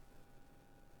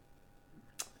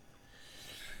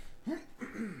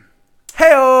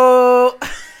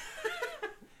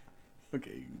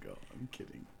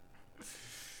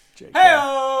JK.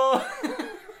 Hey-o!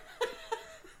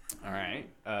 All right.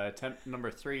 Attempt number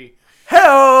 3.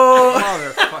 Hey-o!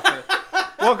 Motherfucker.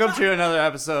 Welcome to another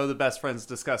episode of the Best Friends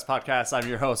Discuss podcast. I'm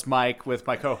your host, Mike, with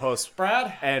my co-host,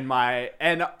 Brad. and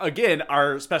again,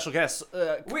 our special guest,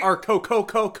 our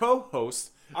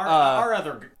co-host. Our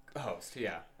other host,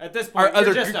 yeah. At this point, Our you're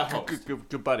other just a host.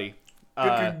 good buddy.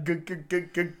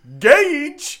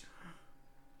 Gage!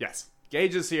 Yes.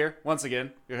 Gage is here, once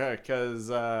again, because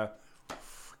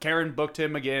Karen booked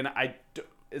him again.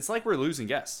 It's like we're losing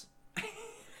guests.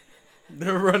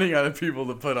 They're running out of people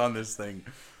to put on this thing.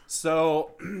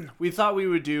 So, we thought we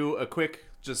would do a quick,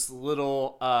 just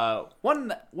little,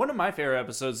 one of my favorite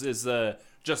episodes is the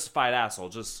Justified Asshole,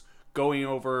 just going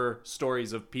over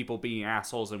stories of people being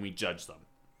assholes and we judge them.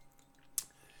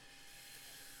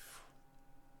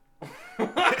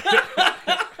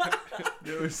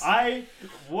 There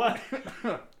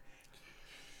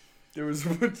was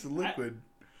much liquid.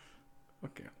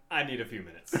 Okay. I need a few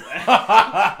minutes.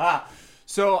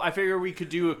 So I figure we could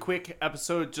do a quick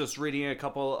episode just reading a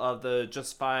couple of the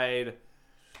Justified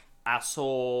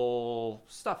Asshole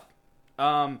stuff.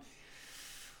 Let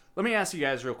me ask you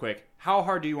guys real quick. How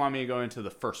hard do you want me to go into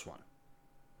the first one?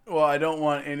 Well, I don't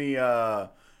want any,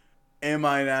 am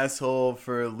I an asshole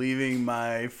for leaving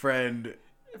my friend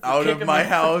out of my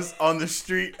house on the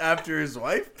street after his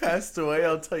wife passed away?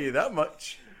 I'll tell you that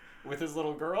much. With his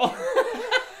little girl.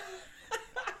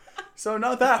 So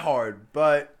not that hard,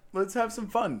 but let's have some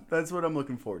fun. That's what I'm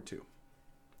looking forward to.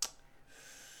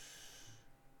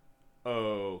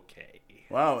 Okay.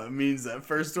 Wow, it means that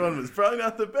first one was probably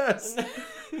not the best,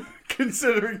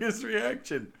 considering his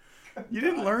reaction. You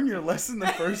didn't learn your lesson the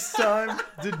first time?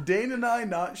 Did Dane and I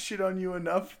not shit on you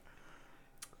enough?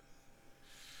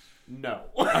 No.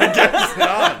 I guess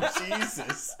not.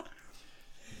 Jesus.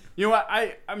 You know what?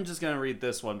 I'm just going to read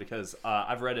this one because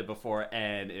I've read it before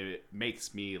and it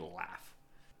makes me laugh.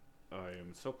 I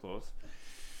am so close.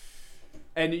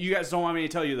 And you guys don't want me to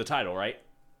tell you the title, right?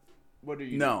 What do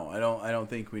you? No, I don't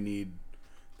think we need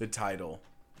the title.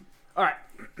 All right.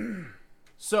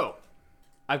 So,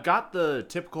 I've got the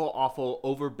typical awful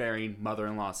overbearing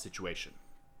mother-in-law situation.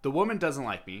 The woman doesn't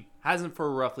like me, hasn't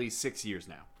for roughly 6 years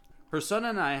now. Her son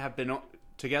and I have been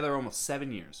together almost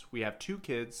 7 years. We have 2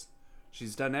 kids.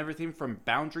 She's done everything from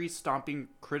boundary stomping,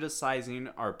 criticizing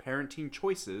our parenting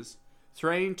choices,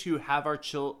 threatening to have our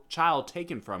child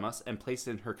taken from us and placed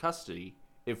in her custody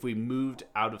if we moved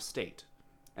out of state,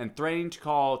 and threatening to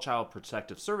call Child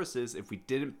Protective Services if we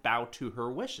didn't bow to her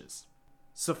wishes.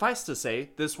 Suffice to say,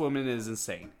 this woman is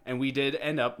insane, and we did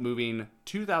end up moving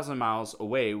 2,000 miles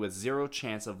away with 0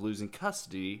 chance of losing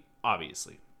custody,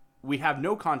 obviously. We have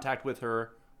no contact with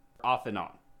her off and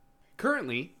on.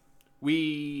 Currently,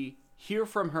 we hear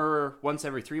from her once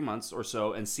every 3 months or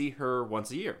so and see her once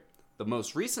a year. The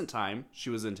most recent time she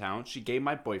was in town, she gave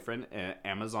my boyfriend an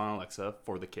Amazon Alexa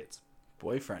for the kids.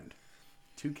 Boyfriend.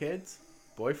 2 kids?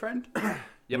 Boyfriend?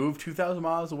 Yep. Moved 2,000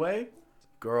 miles away?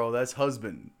 Girl, that's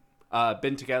husband.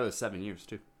 Been together 7 years,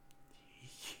 too.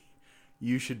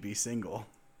 You should be single.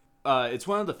 It's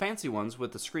one of the fancy ones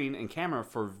with the screen and camera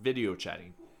for video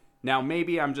chatting. Now,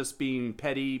 maybe I'm just being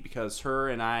petty because her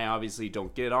and I obviously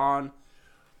don't get on,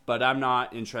 but I'm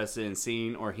not interested in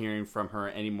seeing or hearing from her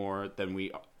any more than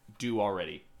we do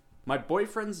already. My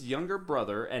boyfriend's younger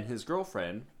brother and his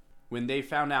girlfriend, when they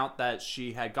found out that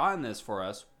she had gotten this for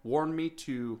us, warned me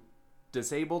to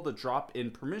disable the drop-in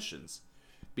permissions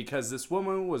because this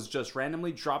woman was just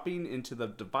randomly dropping into the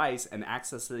device and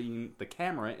accessing the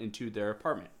camera into their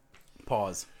apartment.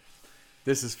 Pause.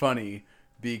 This is funny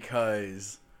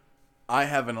because I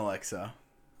have an Alexa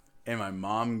and my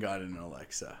mom got an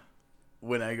Alexa.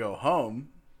 When I go home,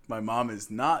 my mom is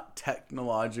not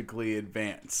technologically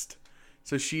advanced.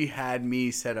 So she had me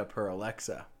set up her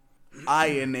Alexa. I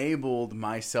enabled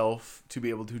myself to be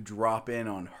able to drop in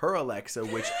on her Alexa,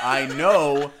 which I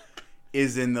know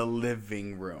is in the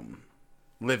living room.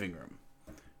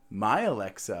 My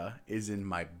Alexa is in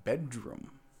my bedroom.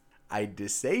 I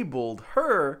disabled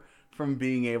her from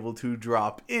being able to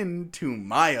drop into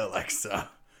my Alexa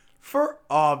for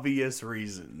obvious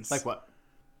reasons. Like what?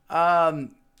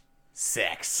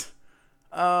 Sex.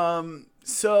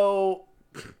 So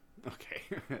Okay.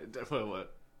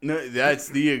 What? no, that's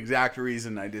the exact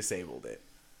reason I disabled it.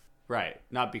 Right.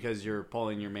 Not because you're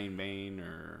pulling your main vein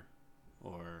or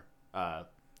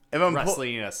If I'm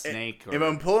wrestling a snake. If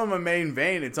I'm pulling my main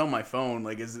vein, it's on my phone.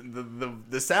 Like, is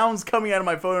the sounds coming out of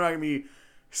my phone are not gonna be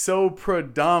so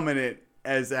predominant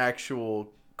as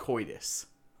actual coitus.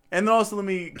 And then also let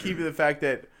me keep it the fact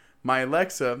that my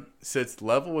Alexa sits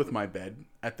level with my bed,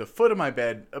 at the foot of my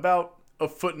bed, about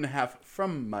 1.5 feet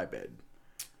from my bed.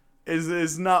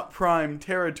 is not prime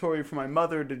territory for my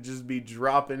mother to just be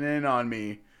dropping in on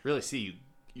me. Really see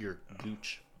your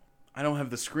gooch. I don't have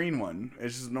the screen one.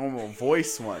 It's just a normal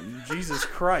voice one. Jesus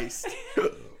Christ.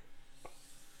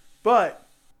 But,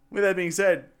 with that being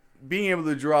said, being able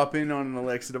to drop in on an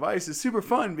Alexa device is super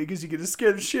fun because you get to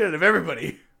scare the shit out of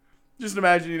everybody. Just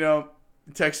imagine,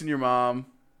 texting your mom.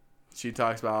 She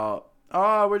talks about,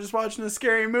 we're just watching a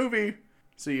scary movie.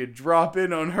 So you drop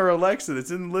in on her Alexa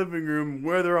that's in the living room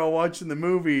where they're all watching the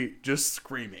movie, just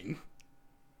screaming.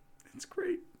 It's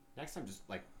great. Next time, just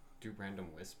do random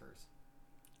whispers.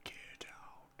 Get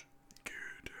out. Get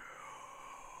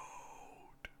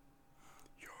out.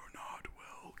 You're not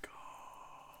welcome.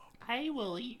 I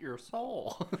will eat your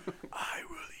soul. I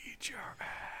will eat your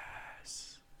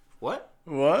ass. What?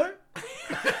 What?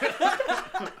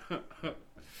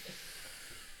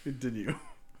 Continue.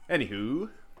 Anywho.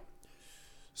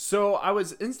 So I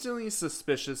was instantly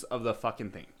suspicious of the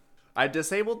fucking thing. I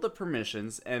disabled the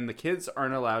permissions and the kids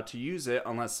aren't allowed to use it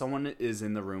unless someone is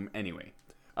in the room anyway.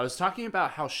 I was talking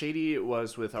about how shady it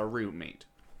was with our roommate.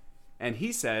 And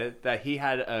he said that he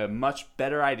had a much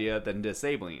better idea than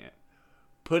disabling it.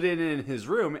 Put it in his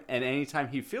room and anytime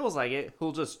he feels like it,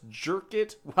 he'll just jerk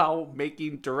it while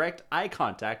making direct eye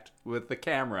contact with the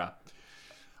camera.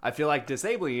 I feel like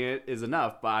disabling it is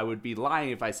enough, but I would be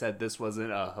lying if I said this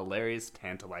wasn't a hilarious,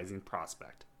 tantalizing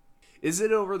prospect. Is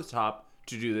it over the top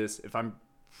to do this if I'm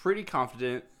pretty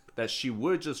confident that she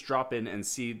would just drop in and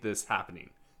see this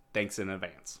happening? Thanks in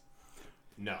advance.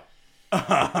 No.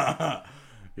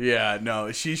 Yeah,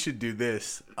 no, she should do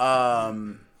this.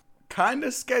 Kind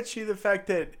of sketchy the fact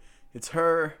that it's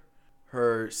her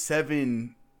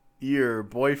 7-year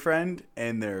boyfriend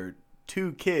and their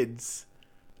 2 kids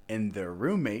and their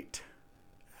roommate.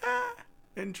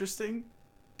 Interesting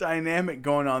dynamic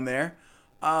going on there.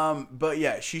 But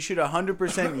yeah, she should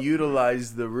 100%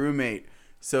 utilize the roommate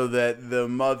so that the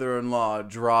mother-in-law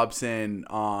drops in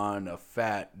on a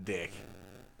fat dick.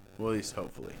 Well, at least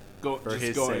hopefully. For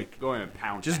his sake. Going to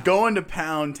pound Just town. going to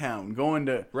Pound Town. Going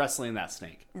to Wrestling that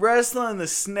snake. wrestling the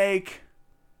snake.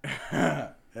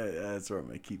 That's where I'm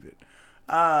going to keep it.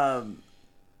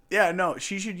 Yeah, no,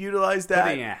 she should utilize that.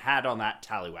 Putting a hat on that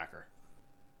tallywhacker.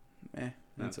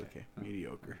 That's okay.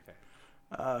 Mediocre.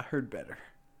 Okay. Heard better.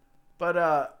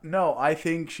 But no, I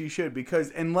think she should,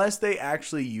 because unless they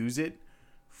actually use it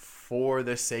for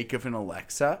the sake of an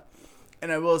Alexa,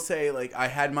 and I will say, I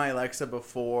had my Alexa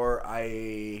before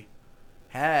I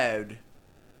had,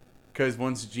 because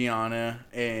once Gianna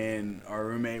and our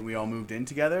roommate, we all moved in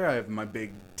together, I have my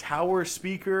big tower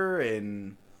speaker,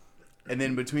 and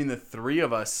then between the 3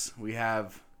 of us, we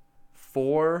have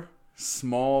 4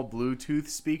 small Bluetooth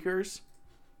speakers,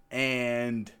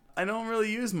 and I don't really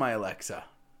use my Alexa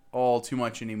all too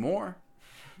much anymore.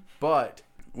 But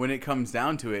when it comes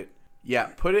down to it,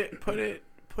 yeah, put it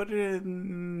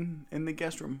in the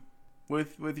guest room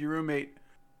with your roommate,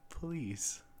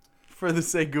 please, for the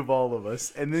sake of all of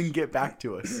us, and then get back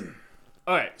to us.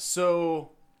 All right, so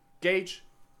Gage,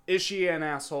 is she an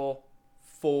asshole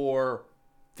for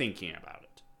thinking about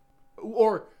it?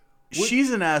 Or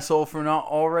She's an asshole for not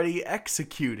already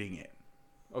executing it.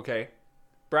 okay,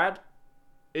 Brad,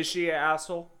 is she an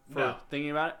asshole for No.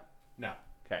 thinking about it? No.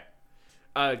 Okay.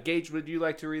 Gage, would you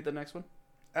like to read the next one?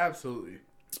 Absolutely.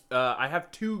 I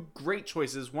have 2 great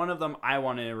choices. One of them I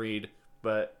want to read,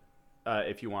 but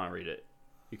if you want to read it,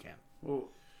 you can. Well,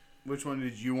 which one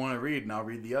did you want to read, and I'll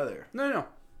read the other? No.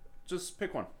 Just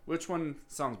pick one. Which one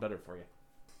sounds better for you?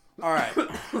 All right.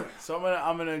 So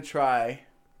I'm gonna try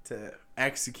to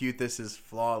execute this as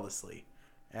flawlessly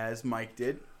as Mike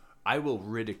did. I will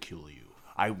ridicule you.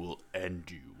 I will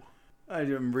end you.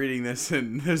 I'm reading this,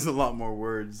 and there's a lot more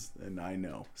words than I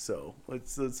know. So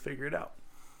let's figure it out.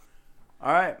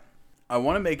 All right. I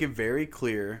want to make it very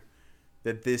clear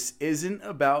that this isn't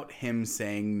about him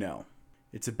saying no.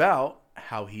 It's about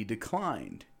how he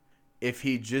declined. If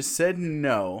he just said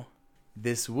no,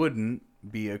 this wouldn't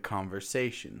be a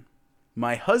conversation.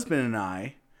 My husband and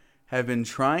I have been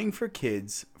trying for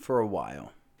kids for a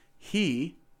while.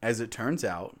 He, as it turns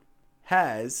out,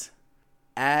 has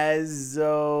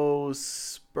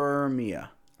azoospermia,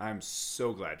 I'm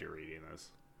so glad you're reading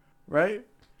this. right?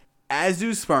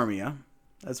 Azoospermia.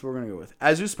 That's what we're going to go with.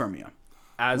 Azoospermia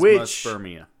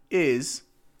Asthmaspermia. is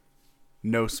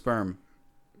no sperm.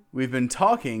 We've been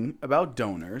talking about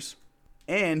donors,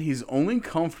 and he's only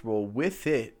comfortable with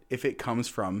it if it comes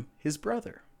from his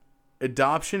brother.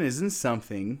 Adoption isn't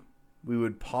something we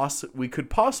could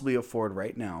possibly afford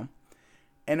right now,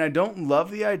 and I don't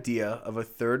love the idea of a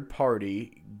third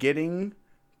party getting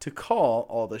to call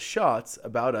all the shots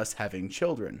about us having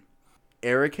children.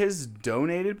 Eric has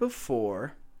donated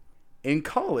before, in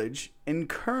college and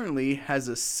currently has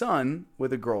a son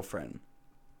with a girlfriend.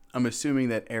 I'm assuming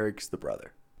that Eric's the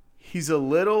brother. He's a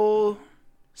little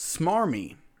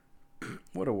smarmy.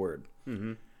 What a word.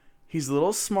 Mm-hmm. He's a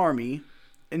little smarmy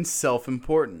and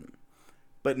self-important,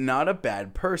 but not a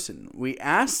bad person. We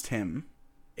asked him,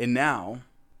 and now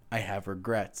I have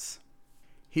regrets.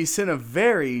 He sent a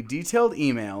very detailed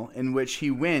email in which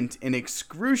he went in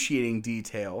excruciating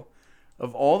detail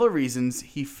of all the reasons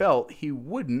he felt he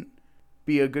wouldn't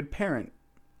be a good parent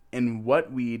and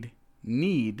what we'd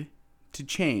need to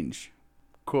change,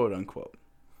 quote unquote,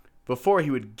 before he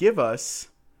would give us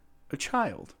a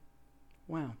child.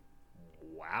 Wow.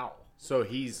 Wow. So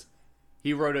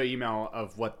he wrote an email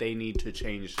of what they need to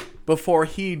change, Before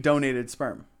he donated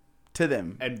sperm to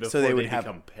them, and before so they would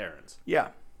become parents. Yeah.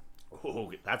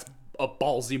 Oh, that's a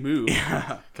ballsy move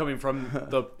coming from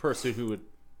the person who would.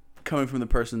 Coming from the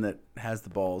person that has the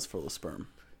balls full of sperm.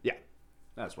 Yeah,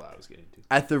 that's what I was getting to.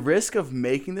 At the risk of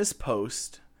making this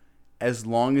post as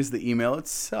long as the email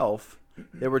itself,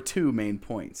 there were two main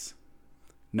points.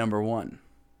 Number one,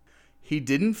 he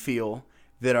didn't feel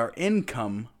that our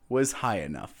income was high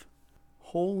enough.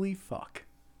 Holy fuck.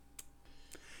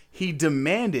 He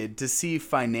demanded to see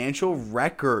financial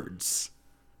records.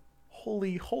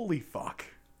 Holy fuck.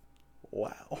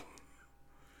 Wow.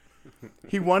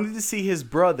 He wanted to see his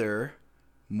brother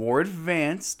more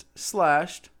advanced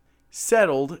 /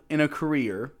 settled in a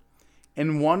career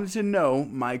and wanted to know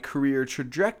my career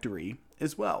trajectory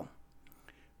as well.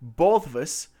 Both of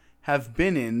us have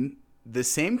been in the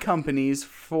same companies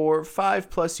for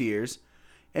 5+ years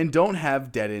and don't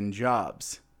have dead-end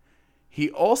jobs. He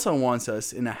also wants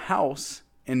us in a house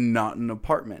and not an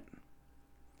apartment.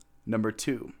 Number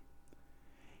two,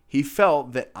 he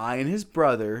felt that I and his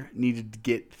brother needed to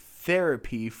get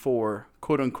therapy for,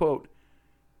 quote unquote,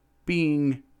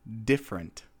 being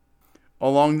different.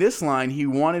 Along this line, he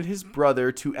wanted his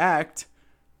brother to act,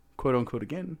 quote unquote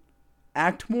again,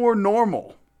 act more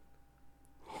normal.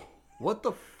 What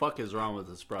the fuck is wrong with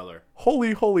this brother?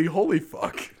 Holy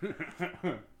fuck.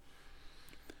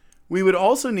 We would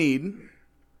also need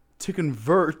to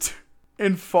convert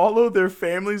and follow their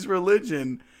family's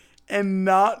religion and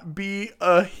not be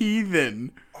a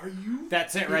heathen. Are you?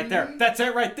 That's it right there. That's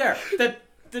it right there. That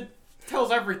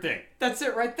tells everything. That's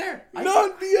it right there.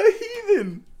 Not be a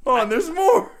heathen. Oh, and there's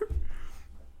more.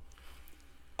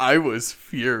 I was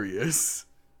furious.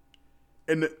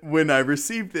 And when I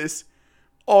received this,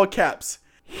 all caps,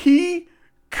 he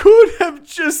could have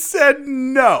just said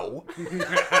no.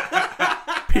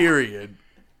 Period.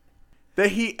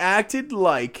 That he acted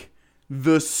like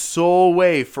the sole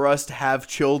way for us to have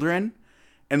children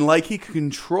and like he could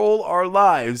control our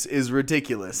lives is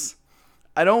ridiculous.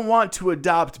 I don't want to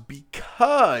adopt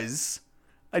because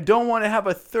I don't want to have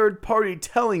a third party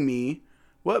telling me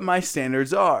what my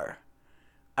standards are.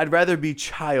 I'd rather be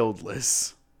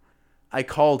childless. I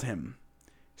called him,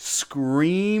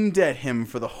 screamed at him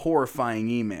for the horrifying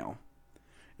email,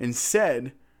 and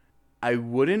said I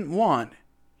wouldn't want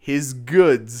his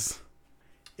goods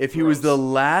if he was the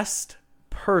last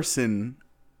person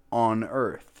on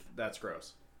earth. That's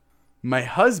gross. My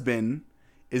husband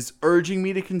is urging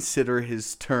me to consider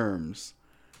his terms,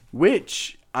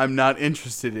 which I'm not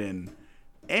interested in.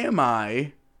 Am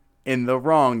I in the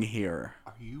wrong here?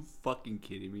 Are you fucking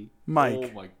kidding me? Mike.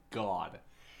 Oh my god.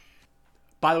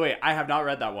 By the way, I have not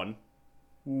read that one.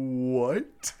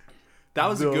 What? That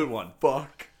was a good one.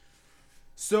 Fuck.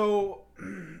 So,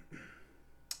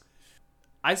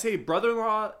 I say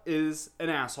brother-in-law is an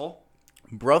asshole.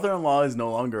 Brother-in-law is no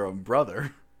longer a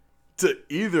brother to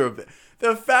either of them.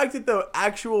 The fact that the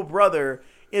actual brother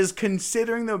is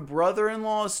considering the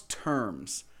brother-in-law's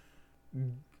terms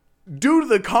due to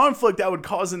the conflict that would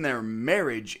cause in their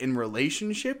marriage and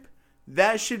relationship,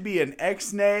 that should be an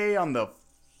X-nay on the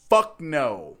fuck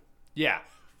no. Yeah.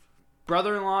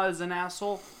 Brother-in-law is an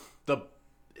asshole.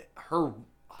 Her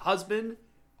husband,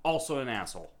 also an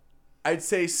asshole. I'd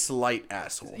say slight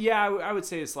asshole. Yeah, I would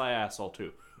say a slight asshole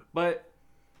too. But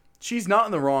she's not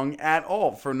in the wrong at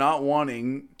all for not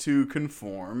wanting to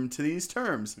conform to these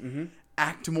terms. Mm-hmm.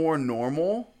 Act more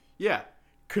normal. Yeah.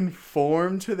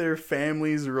 Conform to their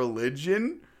family's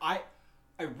religion. I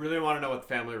really want to know what the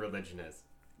family religion is.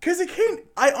 Because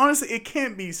it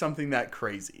can't be something that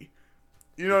crazy.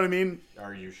 You know what I mean?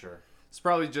 Are you sure? It's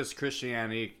probably just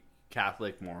Christianity,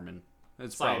 Catholic, Mormon.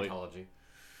 It's probably Scientology.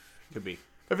 could be.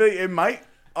 I feel like it might.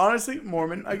 Honestly,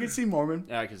 Mormon. I could see Mormon.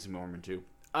 Yeah, I can see Mormon too.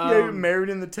 Yeah, married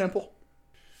in the temple.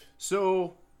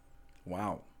 So,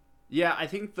 wow. Yeah, I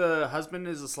think the husband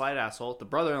is a slight asshole. The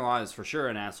brother-in-law is for sure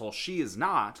an asshole. She is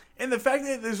not. And the fact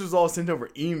that this was all sent over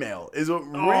email is what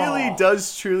really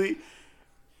does truly...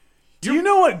 Do you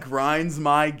know what grinds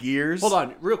my gears? Hold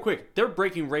on, real quick. They're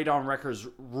breaking Radon Records'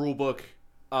 rulebook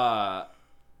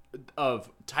of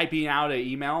typing out an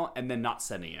email and then not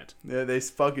sending it. Yeah, they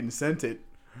fucking sent it.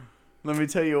 Let me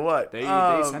tell you what. They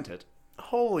sent it.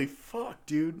 Holy fuck,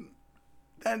 dude.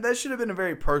 That should have been a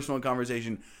very personal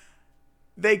conversation.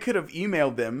 They could have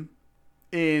emailed them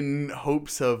in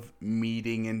hopes of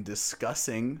meeting and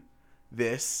discussing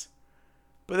this.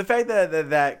 But the fact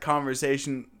that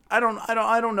conversation, I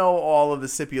don't know all of the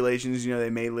stipulations. You know, they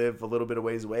may live a little bit of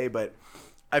ways away, but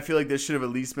I feel like there should have at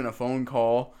least been a phone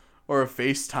call or a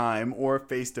FaceTime or a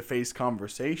face-to-face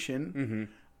conversation,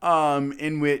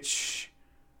 in which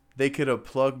they could have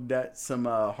plugged at some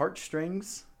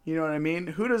heartstrings. You know what I mean?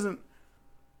 Who doesn't?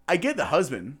 I get the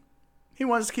husband. He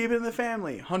wants to keep it in the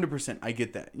family. 100%. I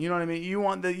get that. You know what I mean? You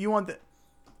want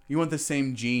the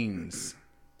same genes.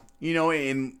 You know,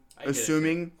 in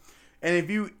assuming, and if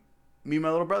you, me and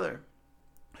my little brother,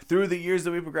 through the years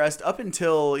that we progressed up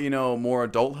until, you know, more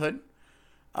adulthood,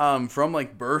 from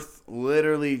like birth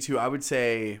literally to, I would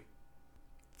say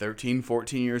 13,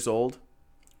 14 years old,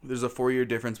 there's a 4-year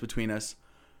difference between us.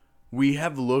 We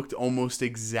have looked almost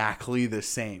exactly the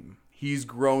same. He's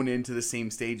grown into the same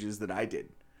stages that I did.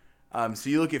 So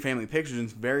you look at family pictures and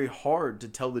it's very hard to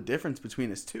tell the difference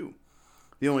between us two.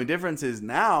 The only difference is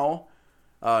now,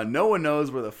 no one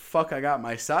knows where the fuck I got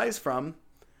my size from.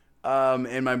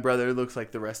 And my brother looks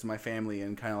like the rest of my family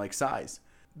in kind of like size.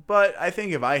 But I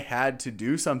think if I had to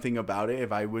do something about it,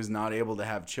 if I was not able to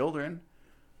have children,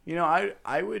 you know,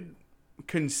 I would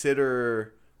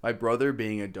consider my brother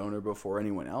being a donor before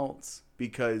anyone else.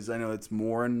 Because I know it's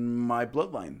more in my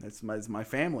bloodline. It's my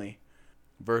family.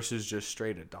 Versus just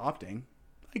straight adopting.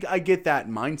 I get that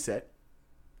mindset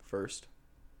first.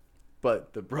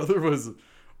 But the brother was...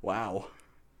 Wow.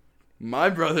 My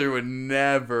brother would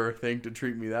never think to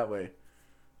treat me that way.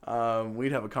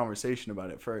 We'd have a conversation about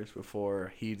it first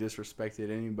before he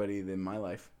disrespected anybody in my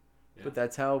life. Yeah. But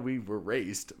that's how we were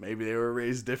raised. Maybe they were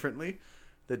raised differently.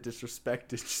 That disrespect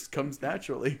just comes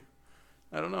naturally.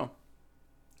 I don't know.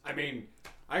 I mean,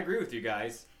 I agree with you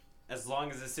guys, as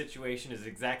long as the situation is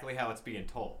exactly how it's being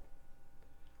told.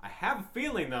 I have a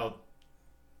feeling, though,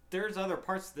 there's other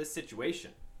parts to this situation.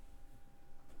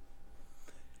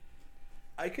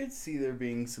 I could see there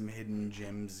being some hidden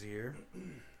gems here.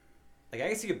 Like, I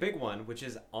can see a big one, which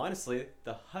is, honestly,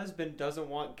 the husband doesn't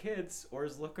want kids or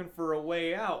is looking for a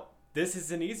way out. This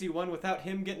is an easy one without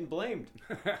him getting blamed.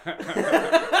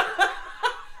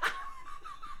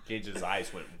 Gage's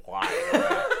eyes went wide.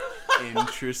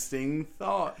 Interesting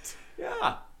thought.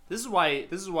 Yeah. This is why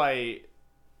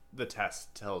the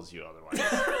test tells you otherwise.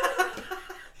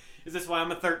 Is this why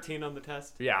I'm a 13 on the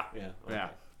test? Yeah. Yeah. Okay. Yeah.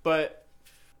 But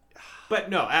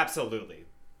no, absolutely.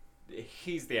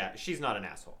 She's not an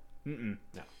asshole. Mm-mm.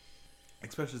 No.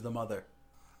 Especially the mother.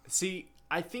 See,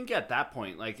 I think at that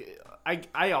point, like,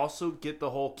 I also get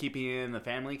the whole keeping it in the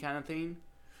family kind of thing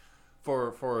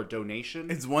for a donation.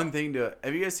 It's one thing to...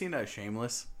 Have you guys seen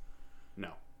Shameless? No.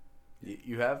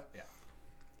 You have? Yeah.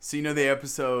 So you know the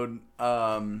episode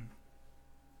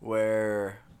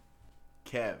where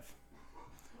Kev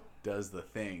does the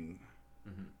thing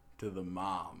to the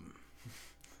mom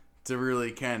to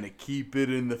really kind of keep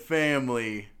it in the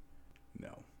family.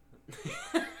 No.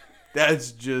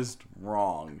 That's just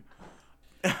wrong.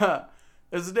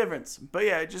 There's a difference. But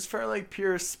yeah, just for like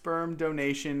pure sperm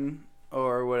donation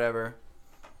or whatever.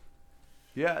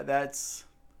 Yeah, that's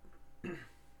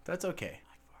okay.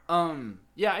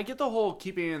 Yeah, I get the whole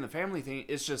keeping it in the family thing.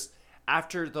 It's just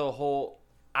after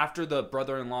the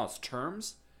brother-in-law's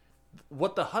terms,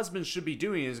 what the husband should be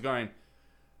doing is going,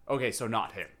 okay, so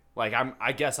not him. Like,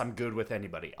 I guess I'm good with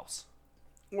anybody else.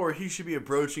 Or he should be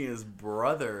approaching his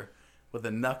brother with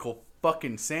a knuckle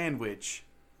fucking sandwich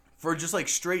for just like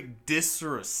straight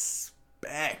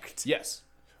disrespect. Yes,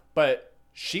 but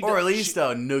or at least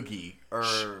a noogie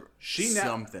or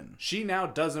something. She now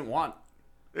doesn't want.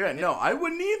 Yeah, no, I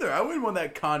wouldn't either. I wouldn't want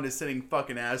that condescending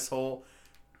fucking asshole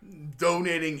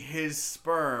donating his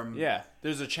sperm. Yeah,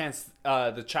 there's a chance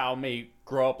the child may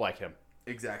grow up like him.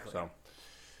 Exactly. So,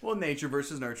 well, nature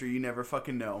versus nurture, you never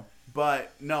fucking know.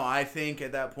 But no, I think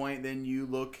at that point, then you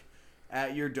look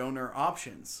at your donor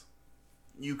options.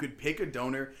 You could pick a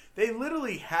donor. They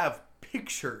literally have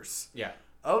pictures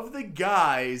of the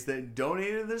guys that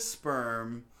donated the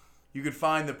sperm. You could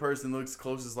find the person that looks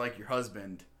closest like your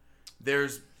husband.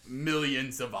 There's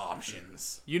millions of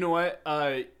options. You know what?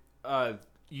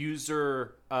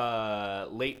 User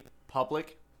late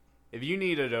public. If you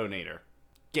need a donator,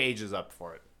 Gage is up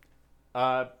for it.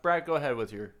 Brad, go ahead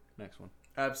with your next one.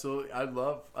 Absolutely. I'd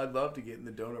love to get in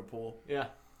the donor pool. Yeah.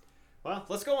 Well,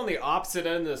 let's go on the opposite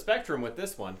end of the spectrum with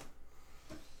this one.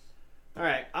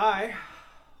 Alright, I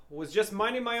was just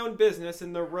minding my own business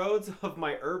in the roads of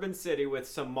my urban city with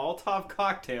some Molotov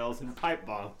cocktails and pipe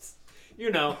bombs. You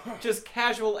know, just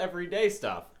casual everyday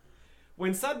stuff.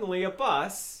 When suddenly a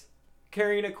bus,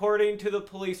 carrying, according to the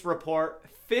police report,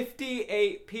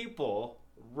 58 people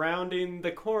rounded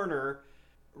the corner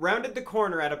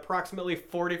at approximately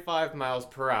 45 miles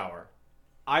per hour.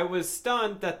 I was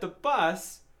stunned that the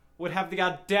bus would have the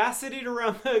audacity to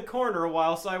round the corner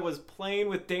whilst I was playing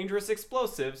with dangerous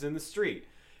explosives in the street,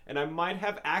 and I might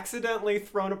have accidentally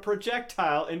thrown a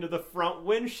projectile into the front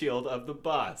windshield of the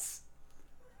bus.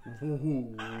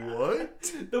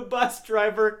 What? The bus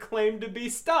driver claimed to be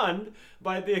stunned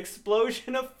by the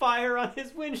explosion of fire on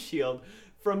his windshield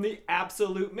from the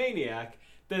absolute maniac,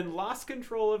 then lost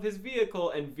control of his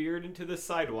vehicle and veered into the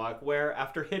sidewalk where,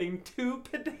 after hitting 2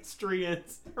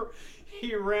 pedestrians,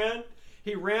 he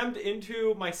rammed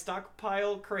into my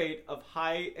stockpile crate of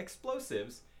high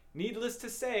explosives. Needless to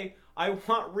say, I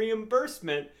want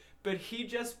reimbursement, but he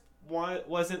just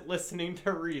wasn't listening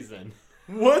to reason.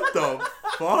 What the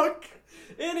fuck?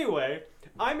 Anyway,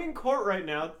 I'm in court right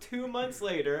now, 2 months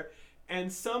later,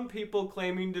 and some people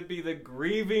claiming to be the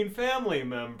grieving family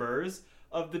members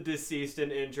of the deceased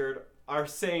and injured are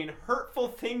saying hurtful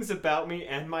things about me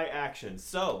and my actions.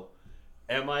 So,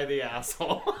 am I the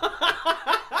asshole?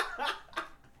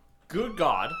 Good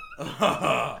God.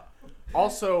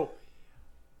 Also,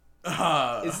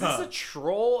 is this a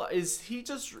troll? Is he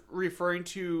just referring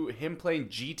to him playing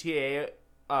GTA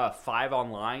 5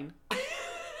 online?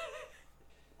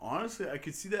 Honestly, I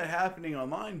could see that happening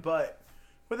online, but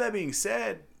with that being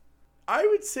said, I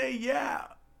would say yeah.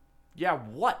 Yeah,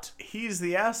 what? He's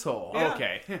the asshole. Yeah.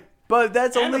 Okay. But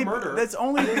that's And a only murderer. that's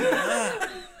only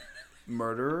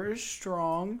murderer is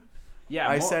strong. Yeah,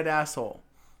 I said asshole.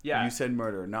 Yeah. You said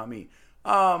murder, not me.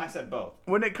 I said both.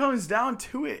 When it comes down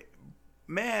to it,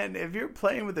 man, if you're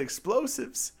playing with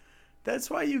explosives, that's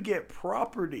why you get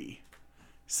property,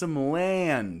 some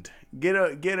land, get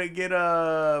at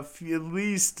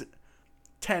least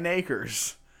 10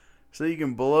 acres, so you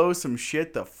can blow some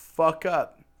shit the fuck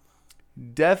up.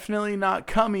 Definitely not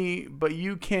cummy, but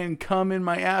you can come in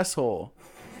my asshole.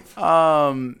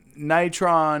 Nitron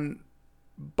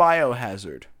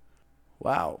biohazard.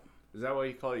 Wow. Is that what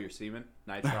you call your semen?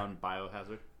 Nitron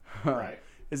biohazard? Right.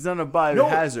 It's not a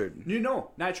biohazard.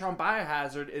 No. Nitron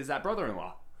biohazard is that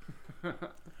brother-in-law.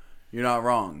 You're not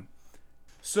wrong.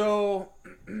 So,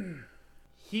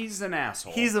 he's an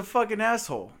asshole. He's a fucking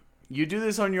asshole. You do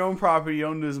this on your own property. You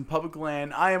don't do this in public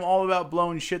land. I am all about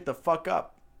blowing shit the fuck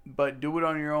up. But do it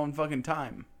on your own fucking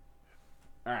time.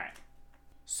 Alright.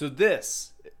 So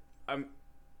this,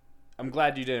 I'm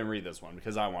glad you didn't read this one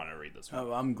because I want to read this one.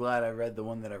 Oh, I'm glad I read the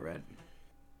one that I read.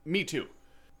 Me too.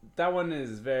 That one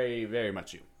is very, very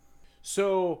much you.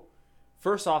 So,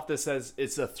 first off, this says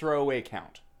it's a throwaway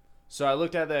account. So I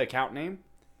looked at the account name.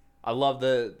 I love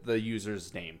the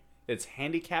user's name. It's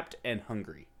Handicapped and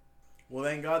Hungry. Well,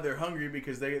 thank God they're hungry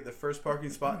because they get the first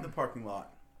parking spot in the parking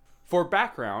lot. For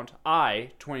background,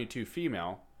 I, 22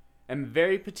 female, am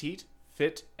very petite,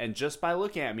 fit, and just by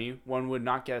looking at me, one would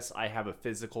not guess I have a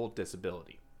physical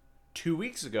disability. 2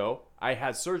 weeks ago, I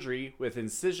had surgery with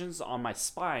incisions on my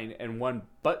spine and on one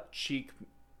butt cheek,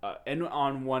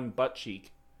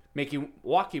 making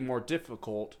walking more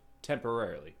difficult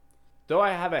temporarily. Though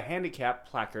I have a handicap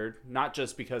placard, not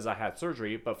just because I had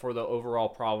surgery, but for the overall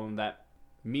problem that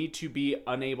me to be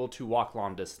unable to walk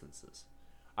long distances.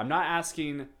 I'm not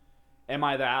asking, am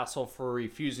I the asshole for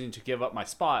refusing to give up my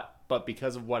spot, but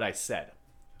because of what I said.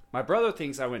 My brother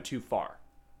thinks I went too far,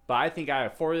 but I think I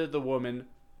afforded the woman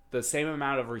the same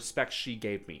amount of respect she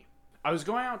gave me. I was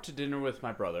going out to dinner with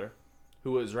my brother,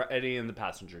 who was ready in the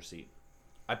passenger seat.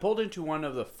 I pulled into one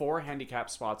of the 4 handicap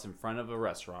spots in front of a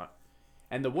restaurant,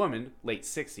 and the woman, late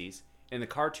 60s, in the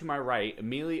car to my right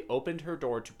immediately opened her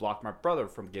door to block my brother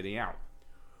from getting out.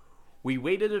 We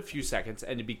waited a few seconds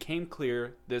and it became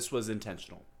clear this was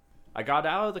intentional. I got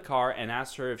out of the car and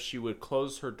asked her if she would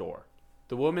close her door.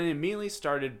 The woman immediately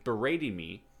started berating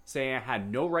me, saying I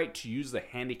had no right to use the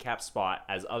handicap spot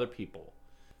as other people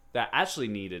that actually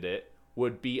needed it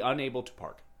would be unable to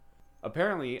park.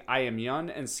 Apparently, I am young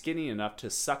and skinny enough to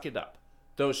suck it up,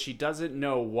 though she doesn't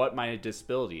know what my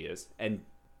disability is, and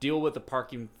deal with the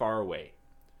parking far away.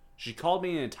 She called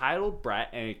me an entitled brat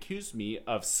and accused me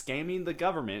of scamming the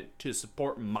government to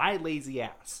support my lazy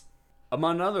ass.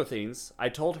 Among other things, I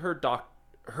told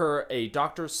her a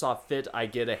doctor saw fit I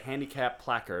get a handicap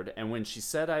placard, and when she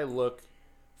said I look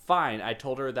fine, I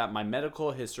told her that my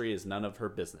medical history is none of her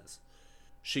business.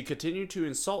 She continued to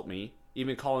insult me,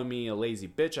 even calling me a lazy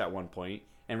bitch at one point,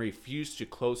 and refused to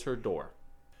close her door.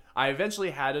 I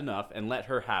eventually had enough and let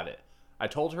her have it, I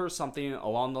told her something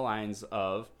along the lines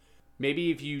of,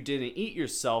 maybe if you didn't eat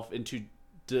yourself into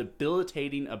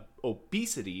debilitating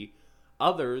obesity,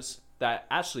 others that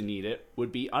actually need it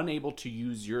would be unable to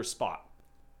use your spot.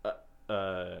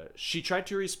 She tried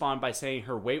to respond by saying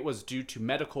her weight was due to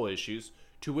medical issues,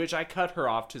 to which I cut her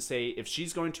off to say if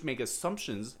she's going to make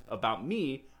assumptions about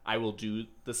me, I will do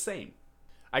the same.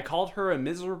 I called her a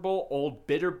miserable old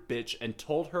bitter bitch and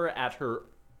told her at her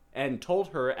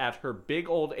big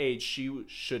old age she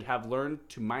should have learned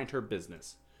to mind her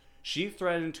business. She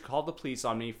threatened to call the police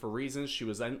on me for reasons she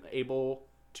was unable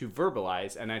to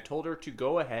verbalize, and I told her to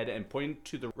go ahead and point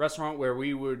to the restaurant where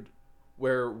we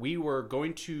were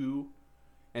going to,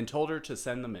 and told her to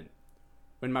send them in.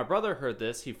 When my brother heard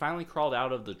this, he finally crawled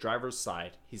out of the driver's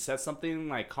side. He said something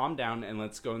like, "Calm down and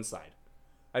let's go inside."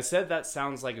 I said that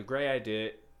sounds like a great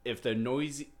idea if the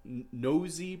nosy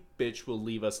bitch will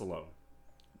leave us alone.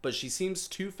 But she seems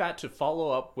too fat to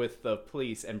follow up with the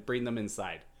police and bring them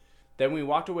inside. Then we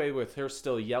walked away with her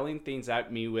still yelling things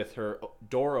at me with her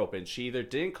door open. She either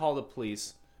didn't call the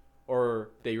police or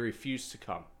they refused to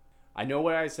come. I know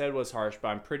what I said was harsh, but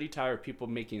I'm pretty tired of people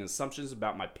making assumptions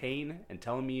about my pain and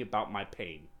telling me about my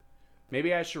pain.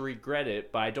 Maybe I should regret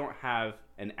it, but I don't have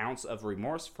an ounce of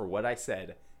remorse for what I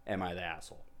said. Am I the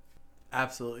asshole?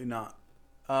 Absolutely not.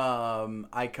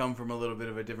 I come from a little bit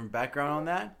of a different background on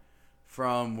that,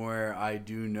 from where I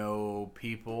do know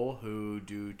people who,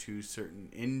 due to certain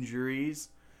injuries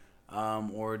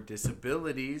or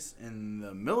disabilities in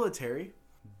the military,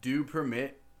 do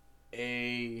permit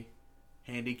a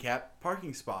handicapped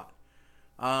parking spot.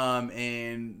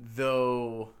 And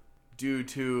though due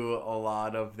to a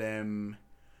lot of them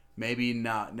maybe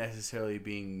not necessarily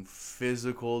being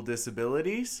physical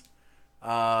disabilities,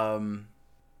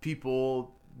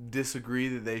 people disagree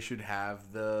that they should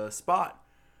have the spot.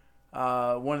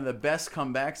 One of the best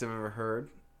comebacks I've ever heard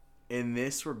in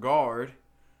this regard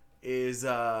is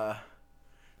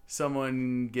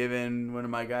someone giving one of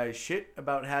my guys shit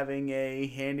about having a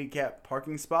handicapped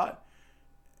parking spot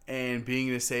and being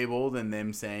disabled, and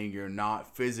them saying you're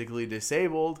not physically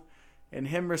disabled, and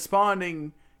him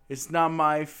responding, "It's not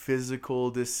my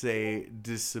physical disability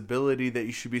that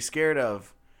you should be scared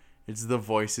of. It's the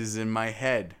voices in my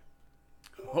head."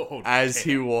 Oh, as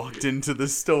he walked into the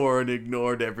store and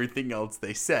ignored everything else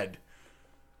they said.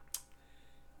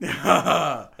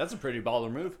 That's a pretty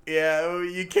baller move. Yeah,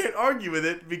 you can't argue with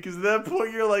it, because at that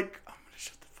point you're like, I'm gonna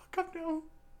shut the fuck up now.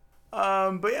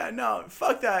 But yeah, no,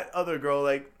 fuck that other girl.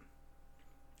 Like,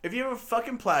 if you have a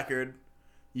fucking placard,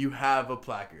 you have a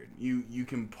placard. You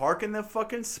can park in the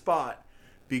fucking spot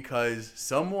because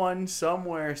someone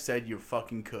somewhere said you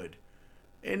fucking could.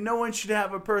 And no one should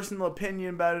have a personal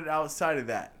opinion about it outside of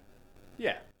that.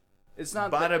 Yeah. It's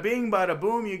not Bada bing, bada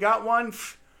boom, you got one.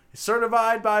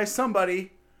 Certified by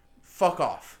somebody. Fuck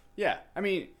off. Yeah. I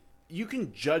mean, you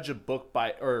can judge a book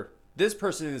by, or this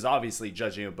person is obviously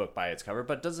judging a book by its cover,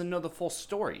 but doesn't know the full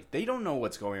story. They don't know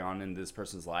what's going on in this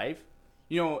person's life.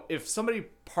 You know, if somebody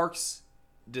parks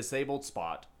disabled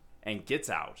spot and gets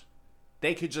out,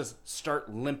 they could just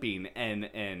start limping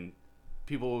and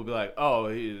people will be like, "Oh,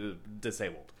 he's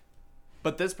disabled."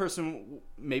 But this person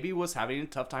maybe was having a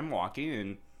tough time walking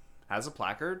and has a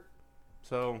placard.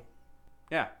 So,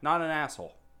 yeah, not an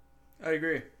asshole. I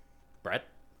agree. Brett?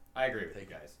 I agree with you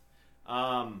guys.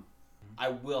 I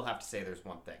will have to say there's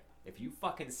one thing. If you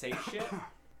fucking say shit,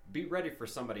 be ready for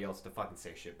somebody else to fucking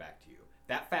say shit back to you.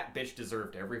 That fat bitch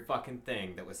deserved every fucking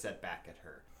thing that was said back at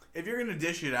her. If you're gonna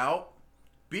dish it out,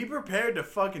 be prepared to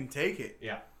fucking take it.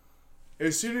 Yeah.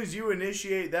 As soon as you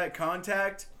initiate that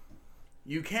contact,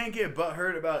 you can't get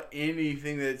butthurt about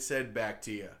anything that's said back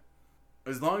to you.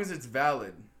 As long as it's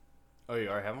valid. Oh, you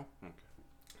already have one? Okay.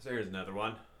 So here's another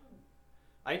one.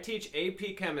 I teach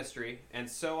AP chemistry, and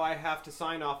so I have to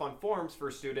sign off on forms for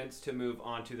students to move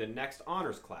on to the next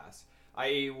honors class,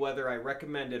 i.e. whether I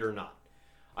recommend it or not.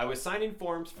 I was signing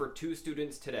forms for 2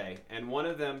 students today, and one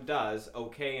of them does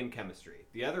okay in chemistry.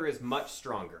 The other is much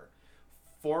stronger.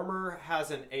 Former has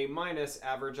an A-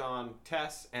 average on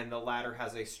tests, and the latter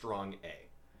has a strong A.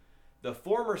 The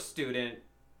former student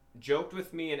joked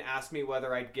with me and asked me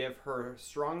whether I'd give her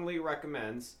strongly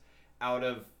recommends out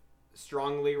of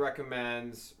strongly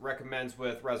recommends, recommends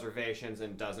with reservations,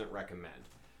 and doesn't recommend.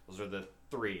 Those are the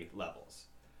 3 levels.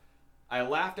 I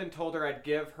laughed and told her I'd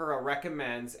give her a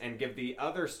recommends and give the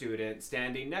other student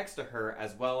standing next to her,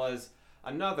 as well as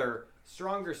another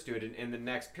stronger student in the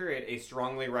next period, a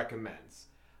strongly recommends.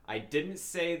 I didn't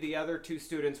say the other 2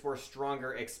 students were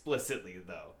stronger explicitly,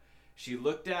 though. She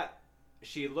looked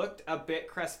a bit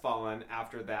crestfallen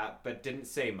after that, but didn't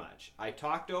say much. I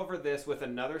talked over this with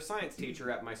another science teacher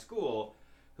at my school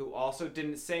who also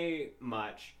didn't say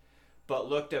much, but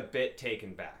looked a bit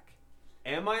taken back.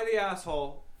 Am I the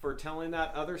asshole for telling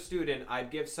that other student I'd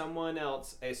give someone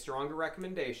else a stronger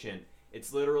recommendation?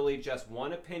 It's literally just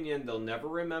one opinion they'll never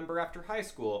remember after high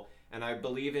school, and I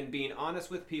believe in being honest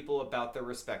with people about their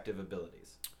respective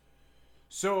abilities.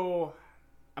 So,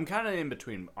 I'm kind of in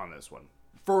between on this one.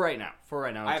 For right now.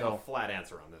 I have a flat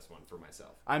answer on this one for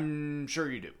myself. I'm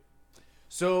sure you do.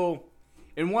 So,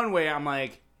 in one way, I'm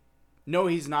like, no,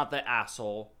 he's not the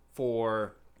asshole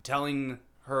for telling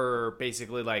her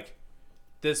basically, like,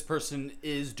 this person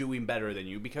is doing better than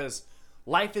you, because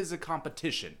life is a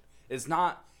competition. It's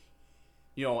not,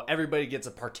 everybody gets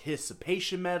a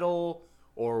participation medal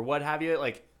or what have you.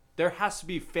 Like, there has to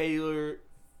be failure.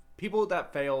 People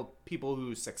that fail, people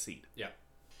who succeed. Yeah.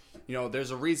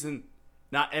 There's a reason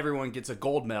not everyone gets a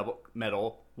gold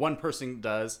medal. One person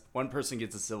does. One person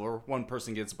gets a silver. One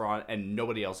person gets bronze, and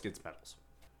nobody else gets medals.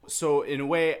 So in a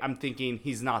way, I'm thinking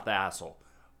he's not the asshole.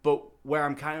 But where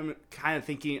I'm kind of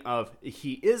thinking of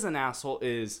he is an asshole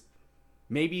is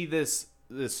maybe this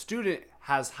student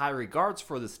has high regards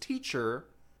for this teacher,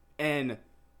 and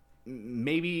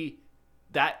maybe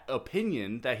that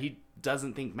opinion that he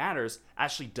doesn't think matters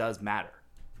actually does matter.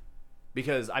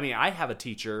 Because I had a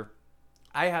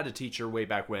teacher way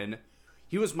back when.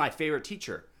 He was my favorite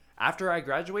teacher. After I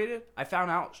graduated, I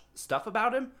found out stuff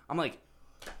about him. I'm like,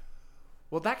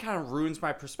 well, that kind of ruins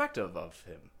my perspective of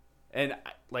him. And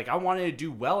I wanted to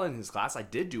do well in his class. I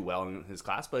did do well in his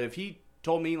class. But if he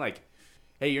told me, like,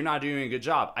 hey, you're not doing a good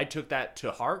job, I took that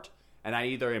to heart, and I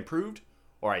either improved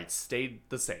or I stayed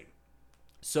the same.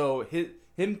 So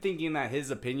him thinking that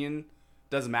his opinion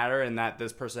doesn't matter and that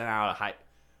this person out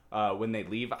of when they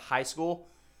leave high school,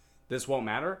 this won't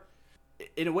matter.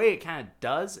 In a way, it kind of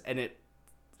does, and it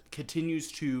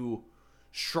continues to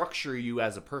structure you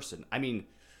as a person.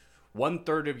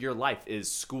 1/3 of your life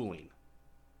is schooling.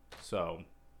 So,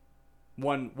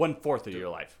 1/4 of your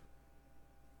life.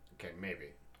 Okay,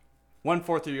 maybe.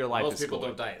 1/4 of your life Most is people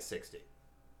schooling. don't die at 60.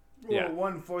 Well, Yeah.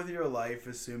 1/4 of your life,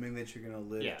 assuming that you're gonna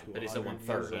live Yeah, to but he said 100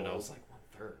 1/3, years and I old. was like,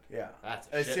 1/3. Yeah, That's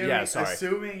a shit. Yeah, sorry.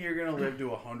 Assuming you're gonna live to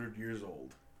 100 years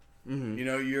old, Mm-hmm.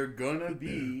 you're gonna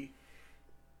be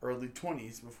early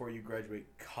 20s before you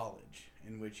graduate college,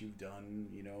 in which you've done,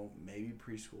 maybe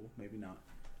preschool, maybe not.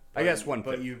 I guess But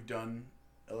 1/5. you've done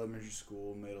elementary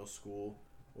school, middle school,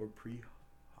 or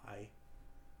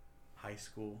high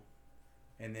school,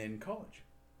 and then college.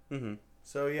 Mm-hmm.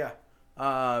 So yeah,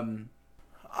 I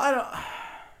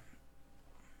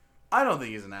don't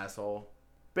think he's an asshole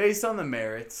based on the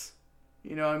merits.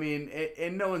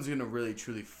 And no one's gonna really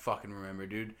truly fucking remember,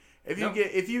 dude.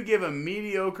 If you give a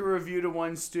mediocre review to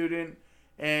one student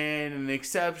and an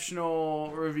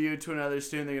exceptional review to another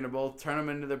student, they're gonna both turn them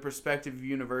into their prospective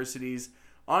universities.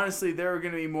 Honestly, they're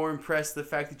gonna be more impressed with the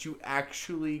fact that you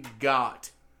actually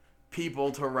got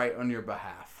people to write on your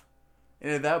behalf.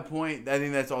 And at that point, I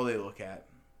think that's all they look at.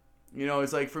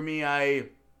 It's like for me, I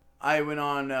went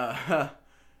on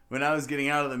when I was getting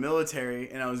out of the military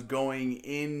and I was going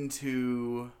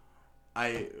into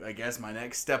I guess my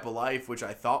next step of life, which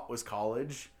I thought was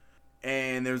college.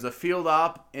 And there was a field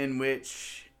op in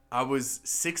which I was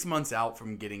 6 months out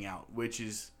from getting out, which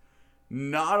is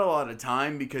not a lot of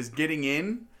time because getting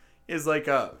in is like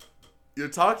you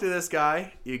talk to this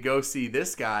guy, you go see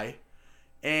this guy,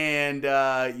 and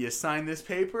you sign this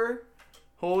paper.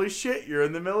 Holy shit, you're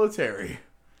in the military.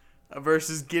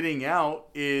 Versus getting out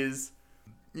is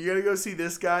you gotta go see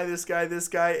this guy,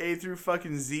 A through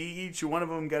fucking Z. Each one of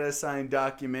them got a signed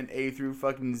document A through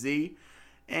fucking Z.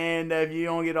 And if you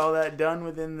don't get all that done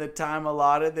within the time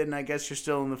allotted, then I guess you're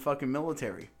still in the fucking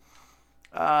military.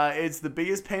 It's the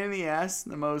biggest pain in the ass,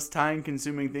 the most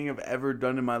time-consuming thing I've ever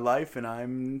done in my life, and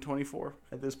I'm 24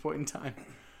 at this point in time.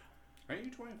 Aren't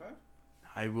you 25?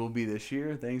 I will be this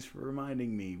year. Thanks for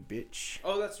reminding me, bitch.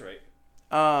 Oh, that's right.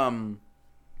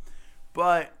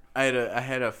 But I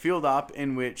had a field op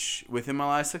in which within my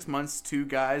last 6 months, 2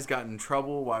 guys got in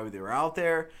trouble while they were out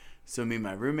there. So me and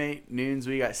my roommate, Nunes,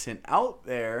 we got sent out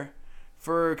there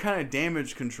for kind of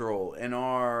damage control. And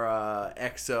our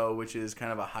XO, which is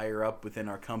kind of a higher up within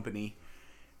our company,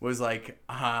 was like,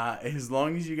 as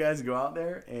long as you guys go out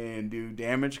there and do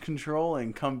damage control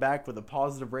and come back with a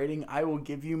positive rating, I will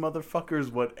give you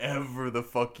motherfuckers whatever the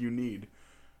fuck you need.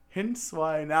 Hence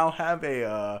why I now have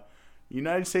a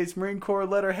United States Marine Corps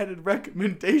letterheaded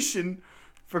recommendation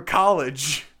for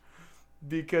college.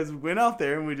 Because we went out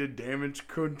there and we did damage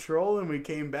control and we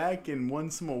came back and won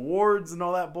some awards and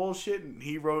all that bullshit. And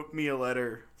he wrote me a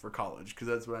letter for college because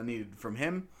that's what I needed from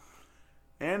him.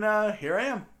 And here I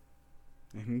am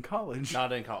in college.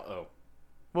 Not in college. Oh.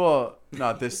 Well,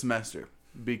 not this semester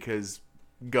because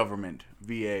government,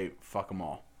 VA, fuck them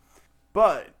all.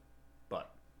 But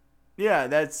yeah,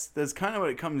 that's kind of what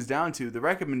it comes down to. The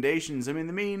recommendations, I mean,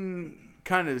 they mean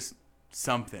kind of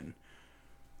something.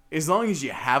 As long as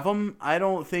you have them, I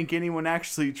don't think anyone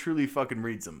actually truly fucking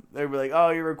reads them. They're like, oh,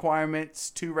 your requirements,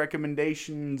 2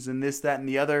 recommendations, and this, that, and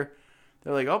the other.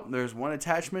 They're like, oh, there's 1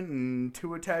 attachment and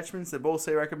 2 attachments that both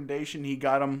say recommendation. He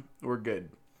got them. We're good.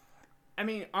 I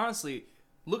mean, honestly,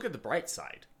 look at the bright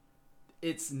side.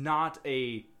 It's not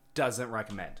a doesn't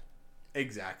recommend.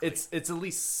 Exactly. It's at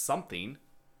least something.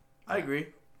 I agree.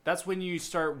 That's when you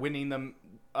start winning them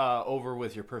over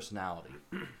with your personality.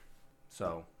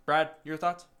 So, Brad, your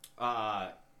thoughts?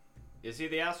 Is he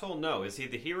the asshole? No. Is he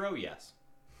the hero? Yes.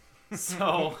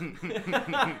 So,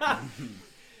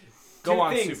 Go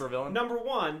on, things. supervillain. Number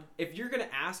 1, if you're going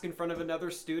to ask in front of another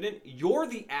student, you're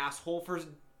the asshole for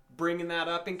bringing that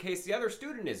up in case the other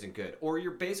student isn't good. Or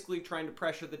you're basically trying to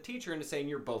pressure the teacher into saying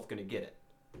you're both going to get it.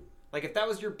 Like, if that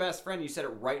was your best friend, you said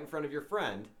it right in front of your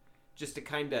friend, just to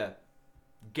kind of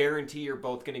guarantee you're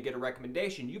both going to get a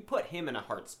recommendation, you put him in a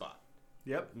hard spot.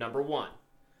 Yep. Number 1.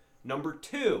 Number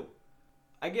 2,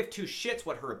 I give 2 shits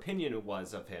what her opinion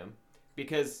was of him,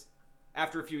 because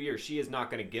after a few years, she is not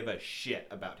going to give a shit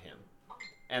about him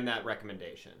and that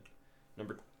recommendation.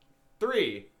 Number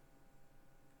 3,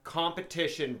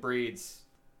 competition breeds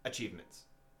achievements.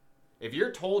 If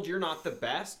you're told you're not the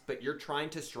best, but you're trying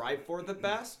to strive for the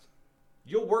best,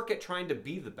 you'll work at trying to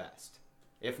be the best.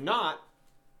 If not,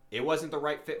 it wasn't the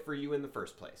right fit for you in the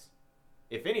first place.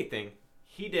 If anything,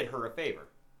 he did her a favor.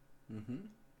 Mm-hmm.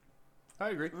 I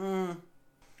agree.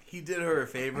 He did her a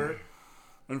favor.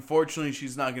 Unfortunately,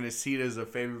 she's not going to see it as a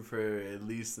favor for at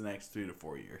least the next 3 to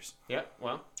 4 years. Yeah,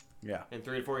 well, Yeah. in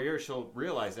 3 to 4 years, she'll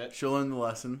realize it. She'll learn the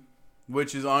lesson,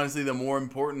 which is honestly the more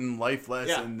important life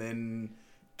lesson than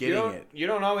getting it. You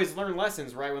don't always learn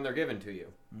lessons right when they're given to you.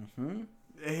 Mm-hmm.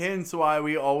 Hence why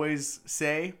we always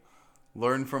say,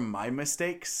 learn from my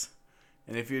mistakes.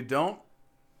 And if you don't,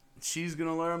 she's going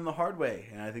to learn them the hard way.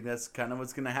 And I think that's kind of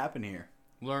what's going to happen here.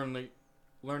 Learn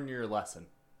your lesson.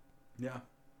 Yeah.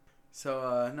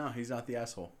 So, no, he's not the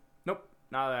asshole. Nope,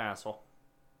 not an asshole.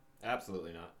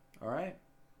 Absolutely not. All right.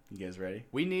 You guys ready?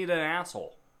 We need an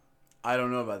asshole. I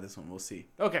don't know about this one. We'll see.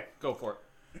 Okay, go for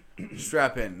it.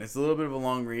 Strap in. It's a little bit of a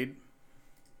long read,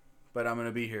 but I'm going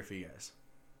to be here for you guys.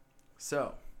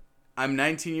 So, I'm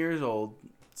 19 years old,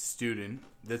 student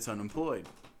that's unemployed.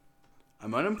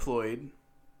 I'm unemployed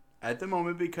at the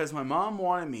moment because my mom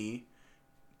wanted me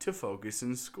to focus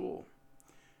in school.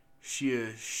 She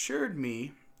assured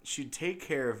me she'd take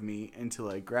care of me until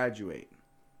I graduate.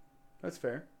 That's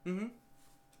fair. Mm-hmm.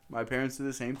 My parents did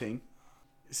the same thing.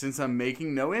 Since I'm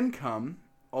making no income,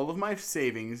 all of my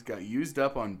savings got used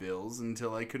up on bills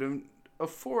until I couldn't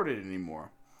afford it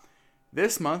anymore.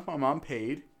 This month, my mom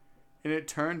paid, and it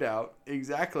turned out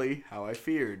exactly how I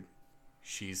feared.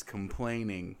 She's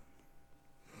complaining.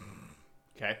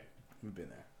 Okay. We've been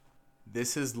there.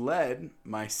 This has led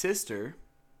my sister,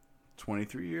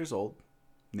 23 years old,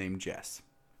 named Jess,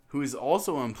 who is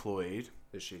also employed.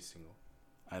 Is she single?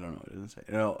 I don't know. It doesn't say.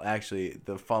 No, actually,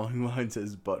 the following line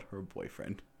says, but her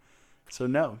boyfriend. So,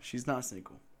 no, she's not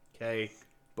single. Okay.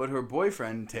 But her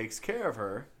boyfriend takes care of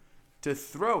her to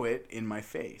throw it in my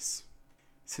face.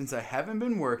 Since I haven't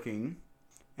been working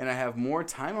and I have more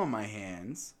time on my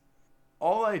hands,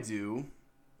 I do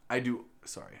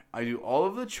all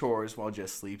of the chores while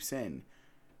Jess sleeps in,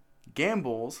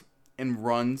 gambles, and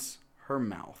runs her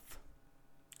mouth.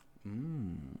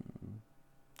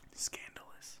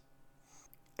 Scandalous.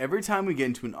 Every time we get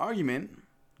into an argument,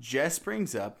 Jess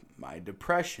brings up my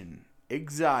depression,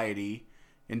 anxiety,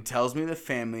 and tells me the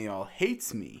family all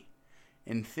hates me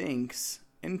and thinks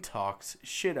and talks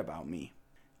shit about me.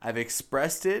 I've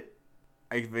expressed that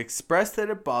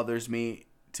it bothers me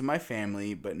to my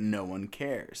family, but no one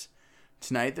cares.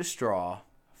 Tonight the straw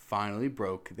finally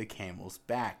broke the camel's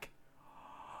back.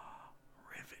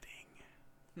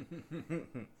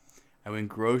 Riveting. I went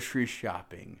grocery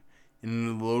shopping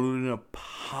and loaded an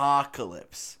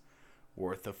apocalypse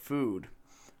worth of food.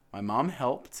 My mom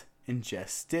helped and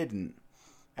Jess didn't.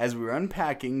 As we were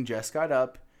unpacking, Jess got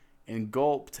up and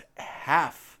gulped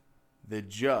half the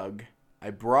jug I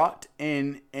brought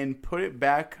in and put it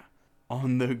back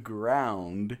on the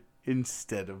ground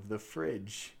instead of the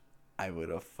fridge. I would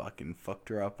have fucking fucked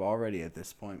her up already at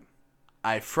this point.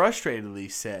 I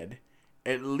frustratedly said,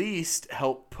 at least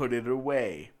help put it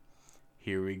away.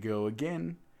 Here we go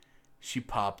again. She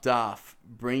popped off,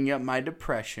 bringing up my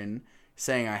depression,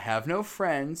 saying I have no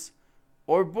friends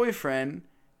or boyfriend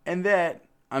and that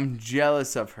I'm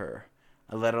jealous of her.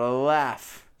 I let her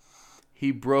laugh.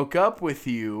 He broke up with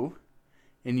you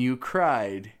and you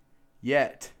cried.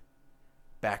 Yet,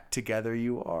 back together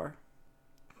you are.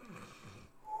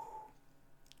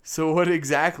 So what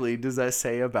exactly does that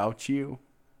say about you?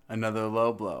 Another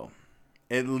low blow.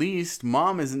 At least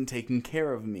mom isn't taking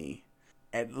care of me.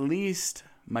 At least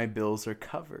my bills are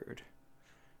covered.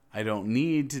 I don't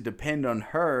need to depend on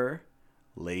her,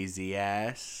 lazy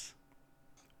ass.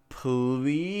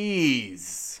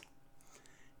 Please.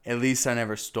 At least I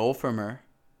never stole from her.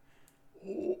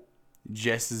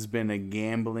 Jess has been a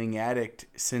gambling addict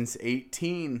since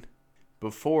 18,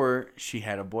 before she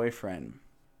had a boyfriend.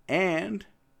 And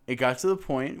it got to the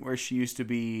point where she used to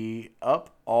be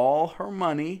up all her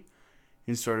money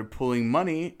and started pulling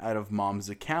money out of mom's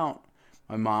account.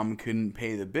 My mom couldn't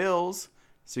pay the bills,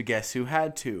 so guess who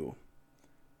had to?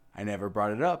 I never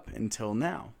brought it up until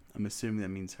now. I'm assuming that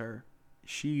means her.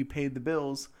 She paid the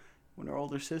bills when her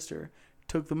older sister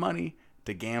took the money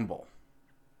to gamble.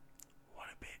 What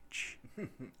a bitch.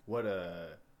 What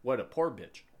a poor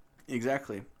bitch.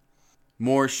 Exactly.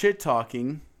 More shit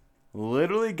talking.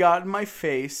 Literally got in my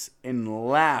face and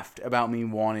laughed about me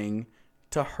wanting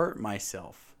to hurt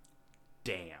myself.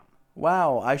 Damn.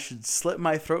 Wow, I should slit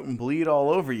my throat and bleed all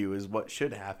over you is what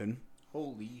should happen.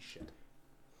 Holy shit.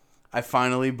 I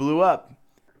finally blew up.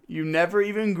 You never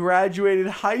even graduated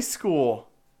high school.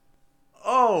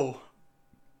 Oh,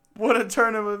 what a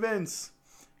turn of events.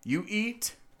 You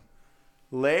eat,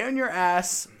 lay on your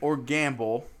ass, or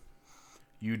gamble.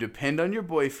 You depend on your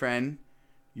boyfriend.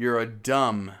 You're a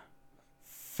dumb,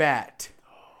 fat,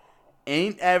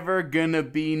 ain't ever gonna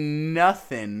be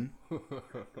nothing.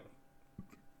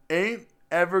 Ain't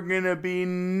ever gonna be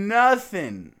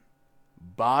nothing.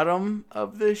 Bottom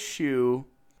of the shoe.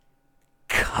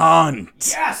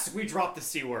 Cunt. Yes, we dropped the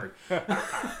C word.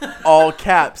 All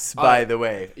caps, by the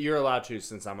way. You're allowed to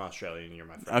since I'm Australian. You're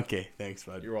my friend. Okay, thanks,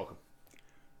 bud. You're welcome.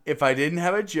 If I didn't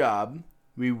have a job,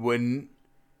 we wouldn't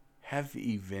have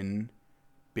even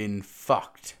been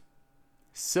fucked.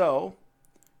 So,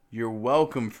 you're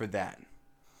welcome for that.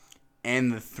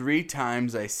 And the 3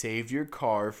 times I saved your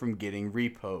car from getting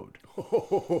repoed.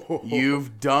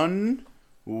 You've done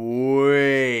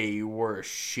way worse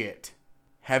shit.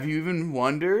 Have you even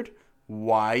wondered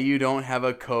why you don't have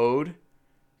a code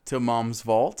to mom's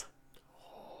vault?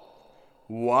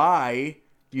 Why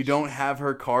you don't have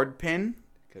her card pin?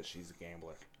 Because she's a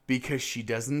gambler. Because she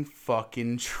doesn't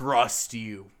fucking trust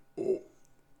you.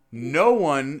 No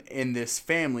one in this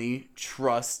family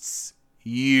trusts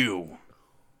you.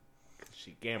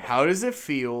 She gambles. How does it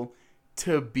feel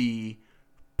to be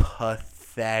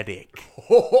pathetic?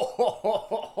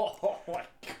 Oh my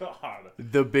god.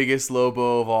 The biggest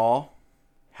Lobo of all.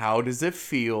 How does it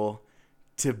feel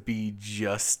to be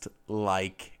just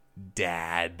like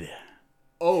Dad?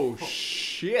 Oh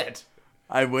shit.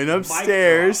 I went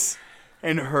upstairs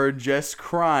and heard Jess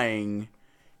crying,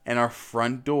 and our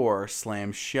front door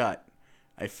slammed shut.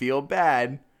 I feel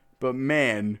bad, but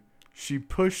man, she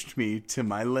pushed me to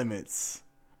my limits.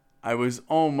 It was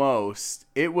almost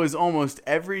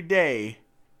every day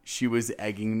she was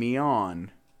egging me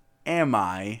on. Am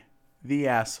I the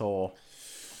asshole?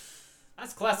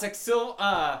 That's classic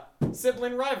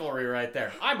sibling rivalry right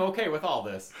there. I'm okay with all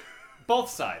this. Both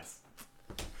sides.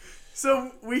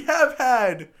 So we have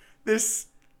had this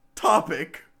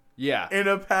topic Yeah. in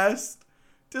a past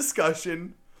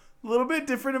discussion. A little bit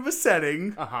different of a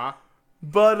setting. Uh-huh.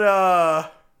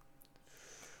 But,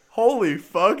 holy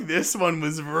fuck, this one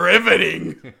was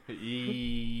riveting.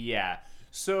 Yeah.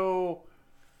 So,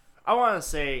 I want to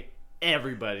say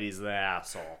everybody's the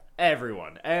asshole.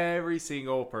 Everyone. Every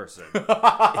single person is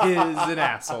an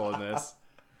asshole in this.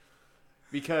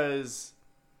 Because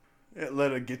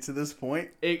Let it get to this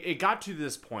point. it got to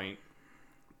this point,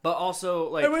 but also,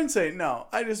 like... I wouldn't say, no,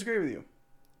 I disagree with you.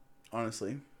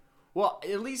 Honestly. Well,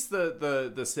 at least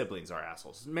the siblings are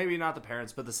assholes. Maybe not the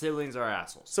parents, but the siblings are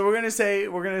assholes. So we're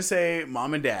gonna say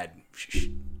mom and dad.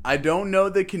 I don't know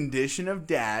the condition of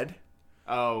dad.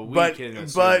 Oh, we But can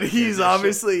assume but that he's this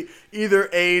obviously either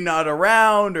A, not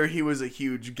around, or he was a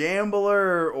huge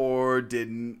gambler, or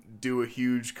didn't do a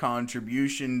huge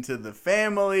contribution to the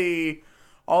family.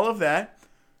 All of that.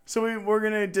 So we're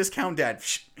going to discount dad.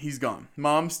 He's gone.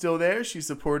 Mom's still there. She's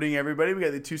supporting everybody. We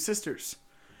got the 2 sisters.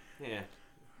 Yeah.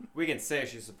 We can say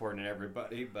she's supporting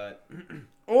everybody, but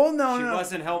Oh, no, she no.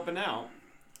 wasn't helping out.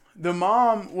 The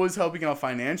mom was helping out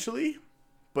financially,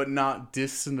 but not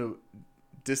disciplinary.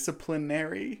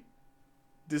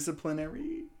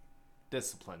 Disciplinary?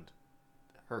 disciplined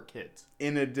her kids.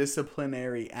 In a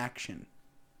disciplinary action.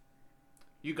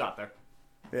 You got there.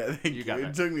 Yeah, thank you. got It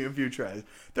that. took me a few tries.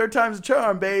 3rd time's a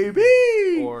charm, baby!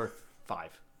 Or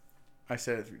 5. I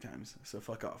said it 3 times, so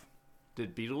fuck off.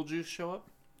 Did Beetlejuice show up?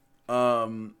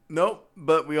 Nope.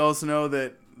 But we also know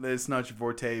that it's not your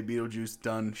forte. Beetlejuice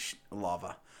done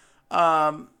lava.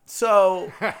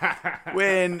 So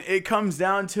when it comes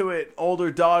down to it,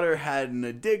 older daughter had an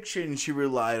addiction. She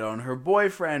relied on her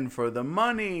boyfriend for the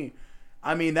money.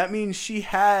 I mean, that means she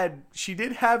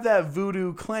did have that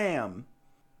voodoo clam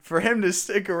for him to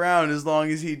stick around as long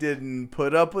as he didn't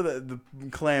put up with it. The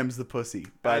clam's the pussy,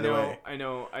 by the way. I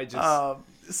know. I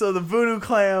just. So the voodoo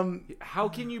clam. How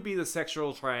can you be the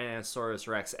sexual Tyrannosaurus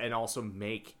Rex and also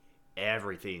make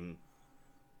everything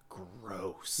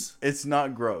gross? It's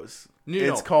not gross. No,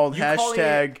 it's called you calling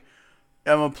hashtag.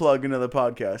 I'm gonna plug another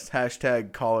podcast.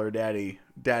 Hashtag Call Her Daddy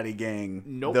Gang.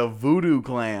 Nope. The voodoo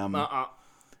clam.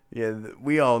 Yeah,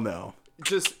 we all know.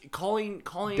 Just calling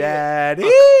Daddy.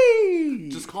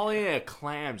 just calling it a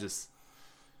clam. Just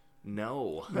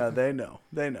no. No, they know.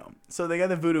 They know. So they got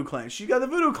the voodoo clam. She got the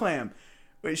voodoo clam,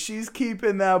 but she's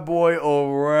keeping that boy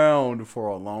around for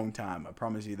a long time. I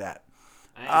promise you that.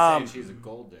 I ain't saying she's a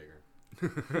gold digger.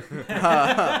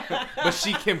 But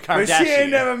she Kim Kardashian. But she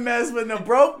ain't never messed with no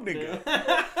broke nigga.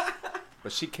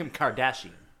 But she Kim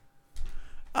Kardashian.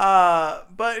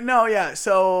 But no, yeah.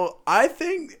 So I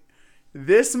think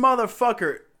this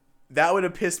motherfucker, that would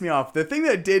have pissed me off. The thing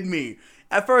that did me,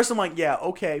 at first I'm like, yeah,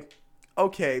 okay.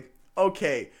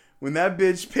 When that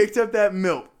bitch picked up that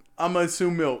milk, I'm gonna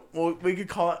assume milk. Well, we could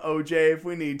call it OJ if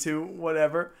we need to,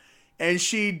 whatever. And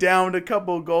she downed a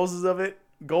couple of gulps of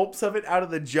it out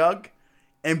of the jug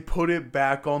and put it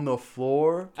back on the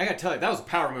floor. I gotta tell you, that was a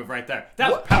power move right there.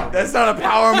 That was a power move. That's not a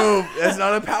power move. That's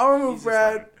not a power move,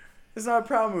 Brad. It's not a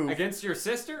power move. Against your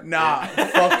sister? Nah,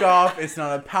 fuck off. It's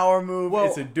not a power move.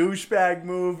 It's a douchebag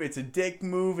move. It's a dick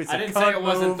move. It's a cunt move. I didn't say it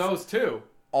wasn't those two.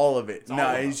 All of it. All No,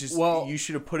 of them. it's just, Well- you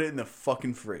should have put it in the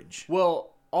fucking fridge.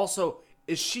 Well, also,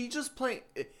 is she just playing?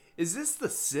 Is this The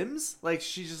Sims? Like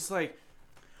she just like,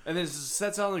 and then just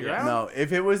sets it on the ground? No,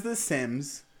 if it was The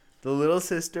Sims, the little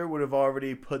sister would have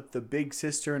already put the big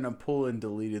sister in a pool and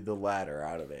deleted the ladder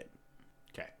out of it.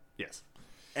 Okay. Yes.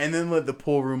 And then lit the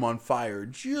pool room on fire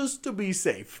just to be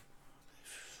safe.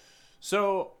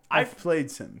 So I've played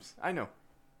Sims. I know.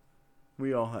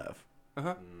 We all have.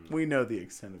 Uh-huh. We know the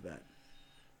extent of that.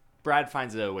 Brad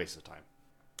finds it a waste of time.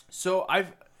 So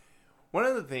one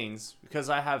of the things, because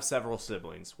I have several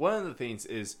siblings, one of the things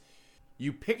is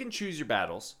you pick and choose your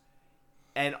battles,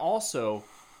 and also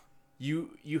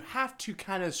you have to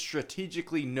kind of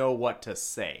strategically know what to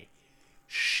say.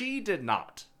 She did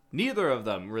not. Neither of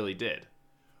them really did.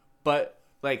 But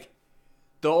like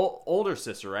the older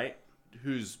sister, right,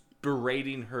 who's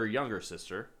berating her younger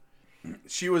sister.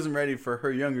 She wasn't ready for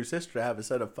her younger sister to have a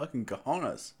set of fucking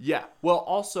cojones. Yeah. Well,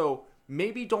 also,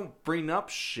 maybe don't bring up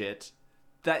shit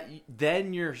that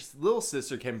then your little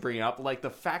sister can bring up. Like the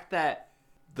fact that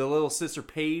the little sister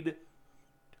paid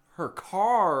her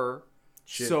car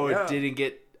so yeah. it didn't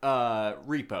get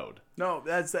repoed. No,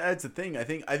 that's the thing. I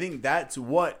think that's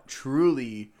what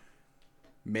truly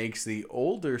makes the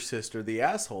older sister the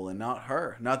asshole and not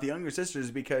her, not the younger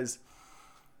sisters, because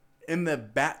in the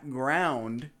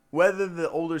background, whether the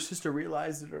older sister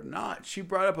realized it or not, she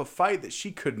brought up a fight that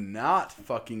she could not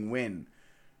fucking win.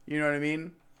 You know what I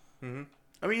mean? Mm-hmm.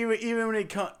 I mean, even when it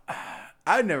comes,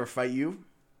 I'd never fight you,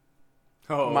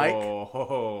 Mike.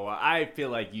 I feel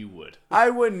like you would.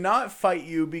 I would not fight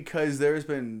you because there's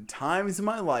been times in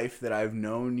my life that I've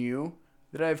known you,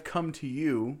 that I've come to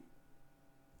you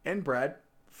and Brad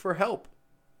for help.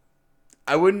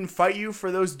 I wouldn't fight you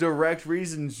for those direct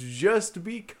reasons just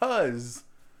because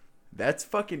that's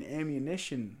fucking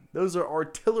ammunition. Those are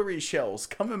artillery shells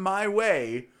coming my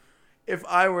way if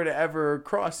I were to ever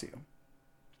cross you.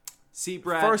 See,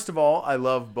 Brad. First of all, I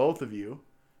love both of you.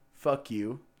 Fuck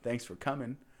you. Thanks for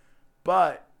coming.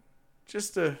 But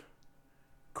just to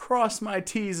cross my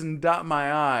T's and dot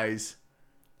my I's,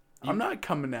 I'm not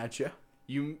coming at you.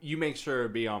 You make sure to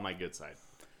be on my good side.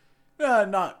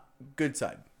 Not good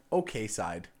side. Okay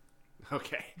side.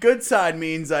 Okay. Good side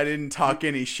means I didn't talk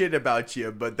any shit about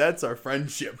you, but that's our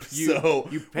friendship. So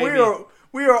you pay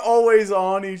we are always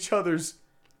on each other's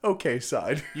okay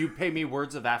side. You pay me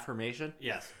words of affirmation?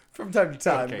 Yes. From time to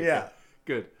time, Okay, yeah.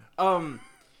 Good.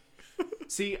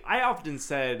 See, I often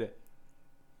said,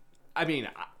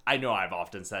 I know I've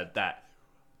often said that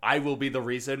I will be the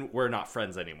reason we're not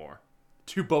friends anymore.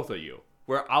 To both of you.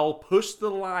 Where I'll push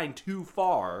the line too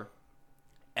far,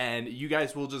 and you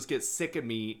guys will just get sick of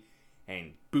me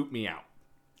and boot me out.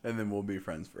 And then we'll be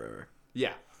friends forever.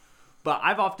 Yeah. But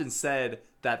I've often said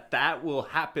that will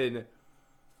happen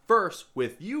first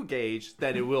with you, Gage,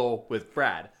 than it will with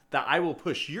Brad. That I will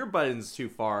push your buttons too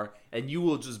far, and you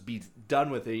will just be done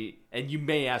with it, and you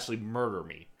may actually murder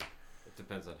me. It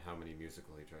depends on how many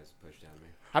musical he tries to push down me.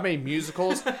 How many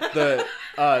musicals? You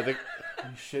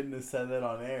shouldn't have said that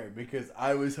on air because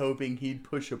I was hoping he'd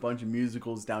push a bunch of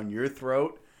musicals down your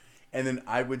throat, and then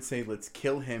I would say let's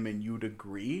kill him, and you'd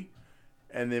agree,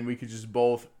 and then we could just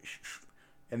both.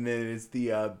 And then it's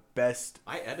the best.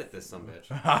 I edit this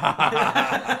sumbitch.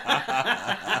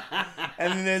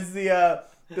 And then it's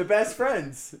the best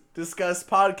friends discuss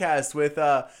podcast with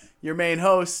your main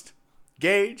host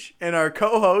Gage and our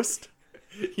co-host.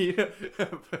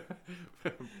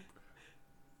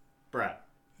 Brad.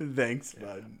 Thanks,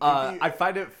 bud. I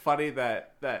find it funny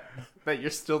that you're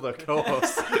still the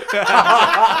co-host.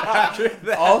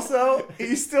 Also,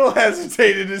 he still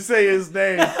hesitated to say his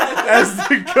name as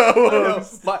the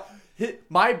co-host.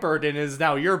 My burden is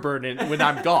now your burden when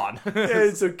I'm gone.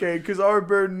 It's okay, because our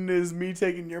burden is me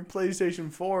taking your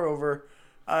PlayStation 4 over,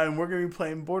 and we're going to be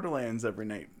playing Borderlands every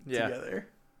night together.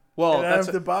 Well, and I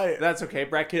have to buy it. That's okay.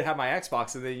 Brad could have my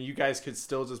Xbox, and then you guys could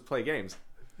still just play games.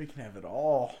 We can have it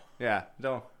all. Yeah,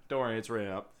 don't worry, it's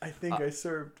written up. I think I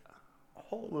served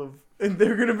all of, and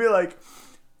they're gonna be like,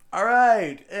 all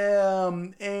right,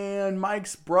 and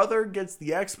Mike's brother gets the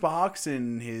Xbox,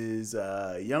 and his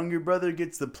younger brother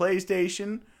gets the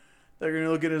PlayStation. They're gonna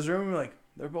look at his room and be like,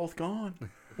 they're both gone.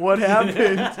 What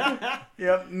happened?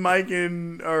 Yep, Brad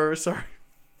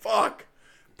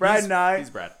and I. He's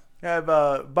Brad. Have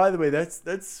by the way,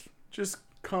 that's just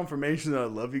confirmation that I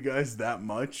love you guys that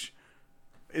much.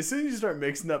 As soon as you start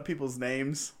mixing up people's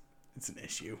names, it's an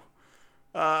issue.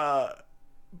 But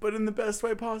in the best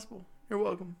way possible. You're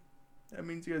welcome. That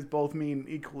means you guys both mean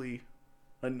equally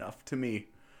enough to me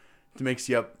to mix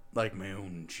you up like my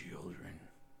own children.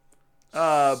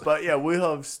 But yeah,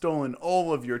 we'll have stolen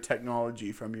all of your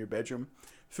technology from your bedroom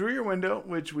through your window,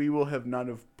 which we will have not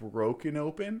have broken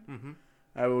open. Mm-hmm.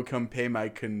 I will come pay my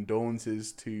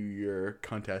condolences to your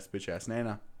cunt-ass bitch-ass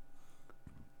Nana.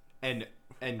 And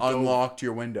unlocked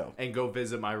your window. And go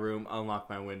visit my room, unlock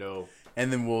my window.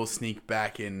 And then we'll sneak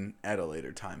back in at a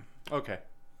later time. Okay.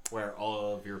 Where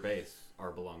all of your base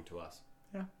belong to us.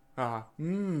 Yeah. Uh-huh.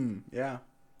 Yeah.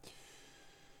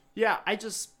 Yeah,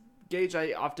 Gage,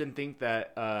 I often think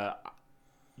that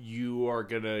you are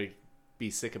going to be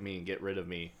sick of me and get rid of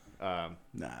me.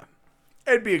 Nah.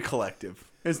 It'd be a collective.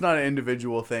 It's not an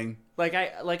individual thing. Like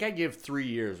I give 3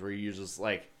 years where you're just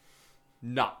like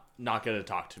not gonna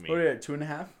talk to me. What are you at,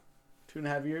 2.5?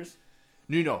 2.5 years?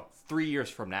 No, 3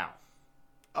 years from now.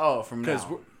 Oh, from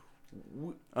now.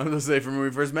 I was gonna say from when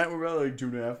we first met, we're about like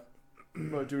 2.5.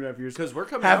 About 2.5 years. Because we're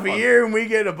coming half a year and we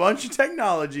get a bunch of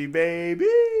technology, baby.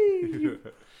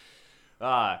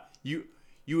 You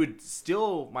would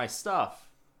steal my stuff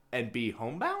and be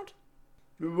homebound?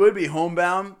 We would be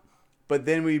homebound, but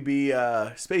then we'd be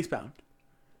spacebound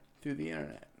through the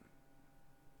internet.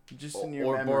 Just in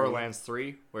your memory. Borderlands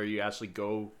 3, where you actually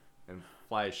go and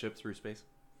fly a ship through space?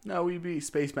 No, we'd be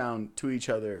spacebound to each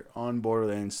other on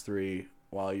Borderlands 3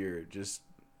 while you're just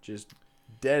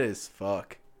dead as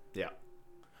fuck. Yeah.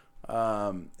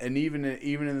 And even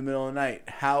in the middle of the night,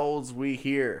 howls we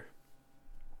hear.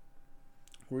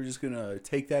 We're just gonna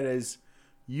take that as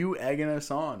you egging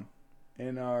us on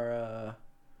in our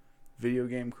video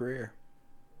game career.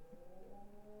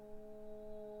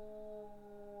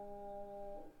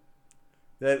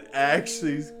 That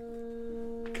actually is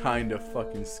kind of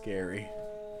fucking scary.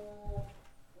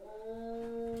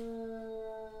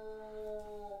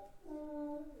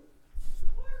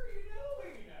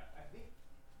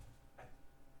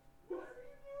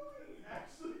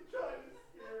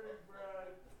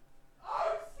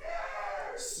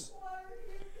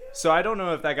 So I don't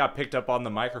know if that got picked up on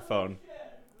the microphone,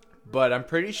 but I'm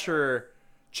pretty sure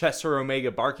Chester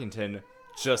Omega Barkington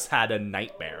just had a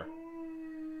nightmare.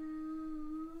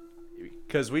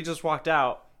 Because we just walked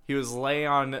out, he was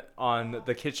laying on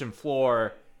the kitchen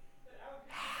floor,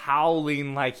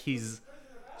 howling like he's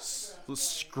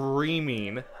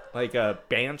screaming like a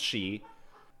banshee.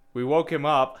 We woke him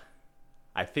up.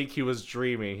 I think he was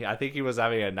dreaming. I think he was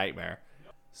having a nightmare.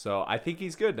 So I think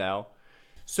he's good now.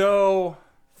 So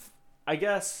I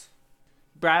guess,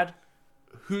 Brad,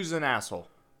 who's an asshole?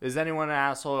 Is anyone an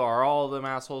asshole? Are all of them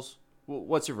assholes?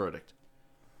 What's your verdict?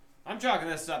 I'm chalking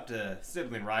this up to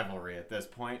sibling rivalry at this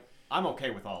point. I'm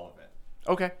okay with all of it.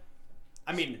 Okay.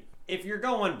 I mean, if you're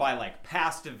going by like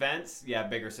past events, yeah,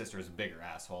 bigger sister is a bigger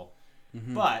asshole.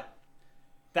 Mm-hmm. But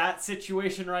that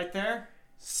situation right there,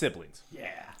 siblings.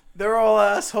 Yeah. They're all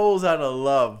assholes out of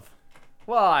love.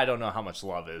 Well, I don't know how much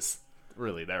love is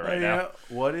really there right now.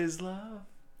 What is love?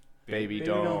 Baby,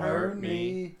 don't hurt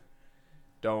me.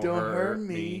 Don't hurt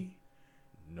me.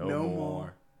 No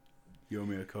more. You owe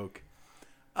me a Coke.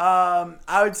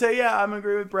 I would say I'm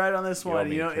agree with Brad on this You owe one.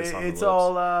 me You know, a kiss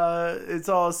on the it's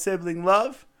all sibling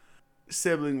love,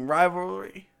 sibling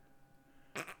rivalry.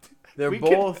 They're We could-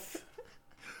 both.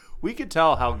 We could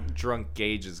tell how drunk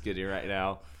Gage is getting right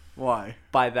now Why?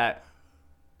 by that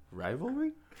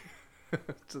rivalry.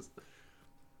 Just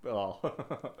oh,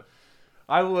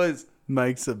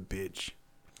 Mike's a bitch.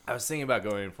 I was thinking about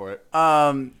going for it.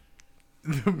 Probably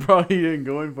didn't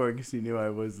go in for it because he knew I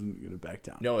wasn't gonna back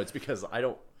down. No, it's because I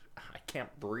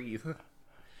can't breathe.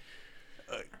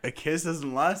 A kiss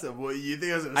doesn't last. What you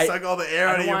think I was gonna I- suck all the air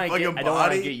out of your fucking body? I don't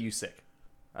want to get you sick.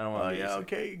 I don't want Oh to get yeah, you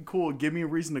sick. okay, cool. Give me a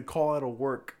reason to call out of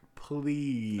work,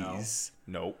 please.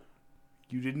 Nope.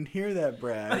 You didn't hear that,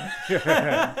 Brad.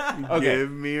 Okay.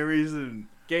 Give me a reason.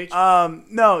 Gage.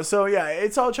 No, so yeah,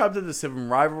 it's all chopped into sibling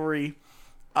rivalry.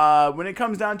 When it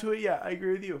comes down to it, yeah, I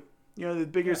agree with you. You know, the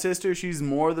bigger sister, she's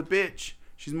more the bitch.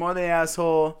 She's more the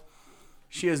asshole.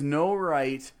 She has no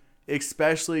right,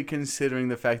 especially considering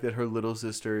the fact that her little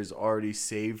sister has already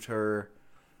saved her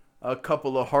a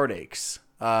couple of heartaches,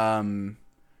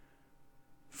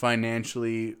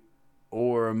 financially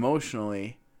or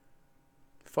emotionally.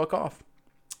 Fuck off.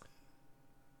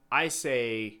 I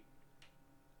say,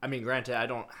 I mean, granted, I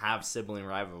don't have sibling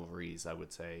rivalries. I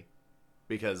would say,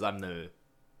 because I'm the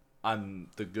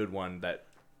good one that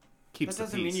keeps That the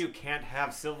doesn't peace. mean you can't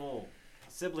have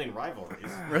sibling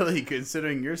rivalries. Really,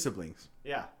 considering your siblings.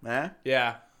 Yeah. Eh?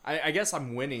 Yeah, I guess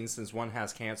I'm winning since one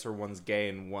has cancer, one's gay,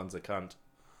 and one's a cunt.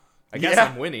 I guess Yeah.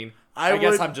 I'm winning. I I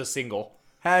guess would- I'm just single.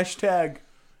 Hashtag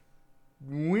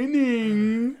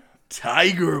winning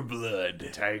tiger blood.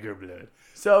 Tiger blood.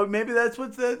 So maybe that's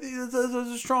what's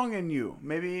that's strong in you.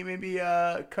 Maybe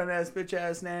cunt ass bitch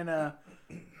ass Nana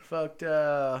fucked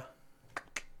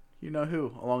you know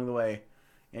who along the way,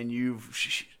 and you've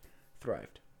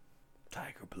thrived.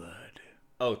 Tiger blood.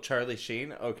 Oh, Charlie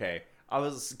Sheen. Okay, I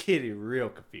was getting real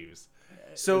confused.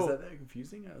 So Is that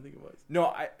confusing? I don't think it was. no,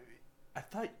 I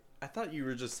thought you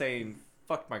were just saying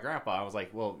fuck my grandpa. I was like,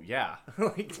 well, yeah,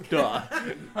 like duh.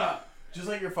 Just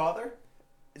like your father?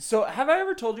 So, have I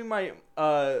ever told you my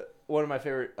one of my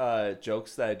favorite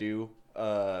jokes that I do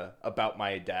about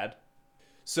my dad?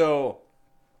 So,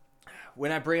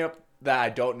 when I bring up that I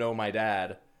don't know my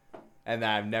dad and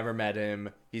that I've never met him,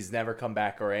 he's never come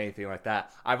back or anything like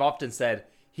that, I've often said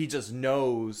he just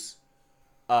knows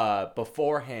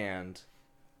beforehand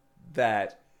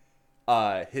that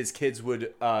his kids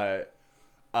would grow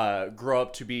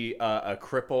up to be a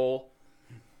cripple,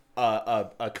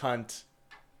 a cunt,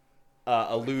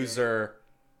 a loser,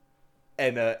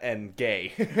 and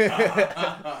gay.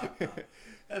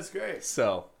 That's great.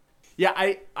 So, yeah,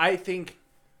 I think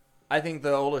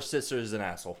the older sister is an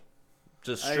asshole.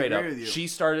 Just I straight agree up. with you. She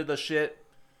started the shit,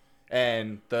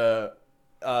 and the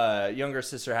younger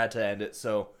sister had to end it.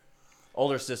 So,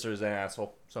 older sister is an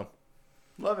asshole. So,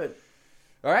 Love it.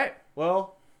 all right.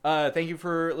 Well, thank you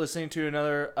for listening to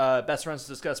another Best Friends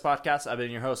Discuss podcast. I've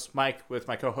been your host, Mike, with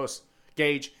my co-host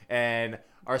Gage and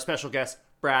our special guest,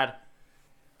 Brad.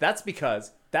 That's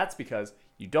because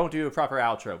you don't do a proper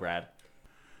outro, Brad.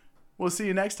 We'll see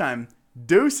you next time.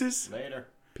 Deuces. Later.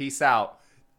 Peace out.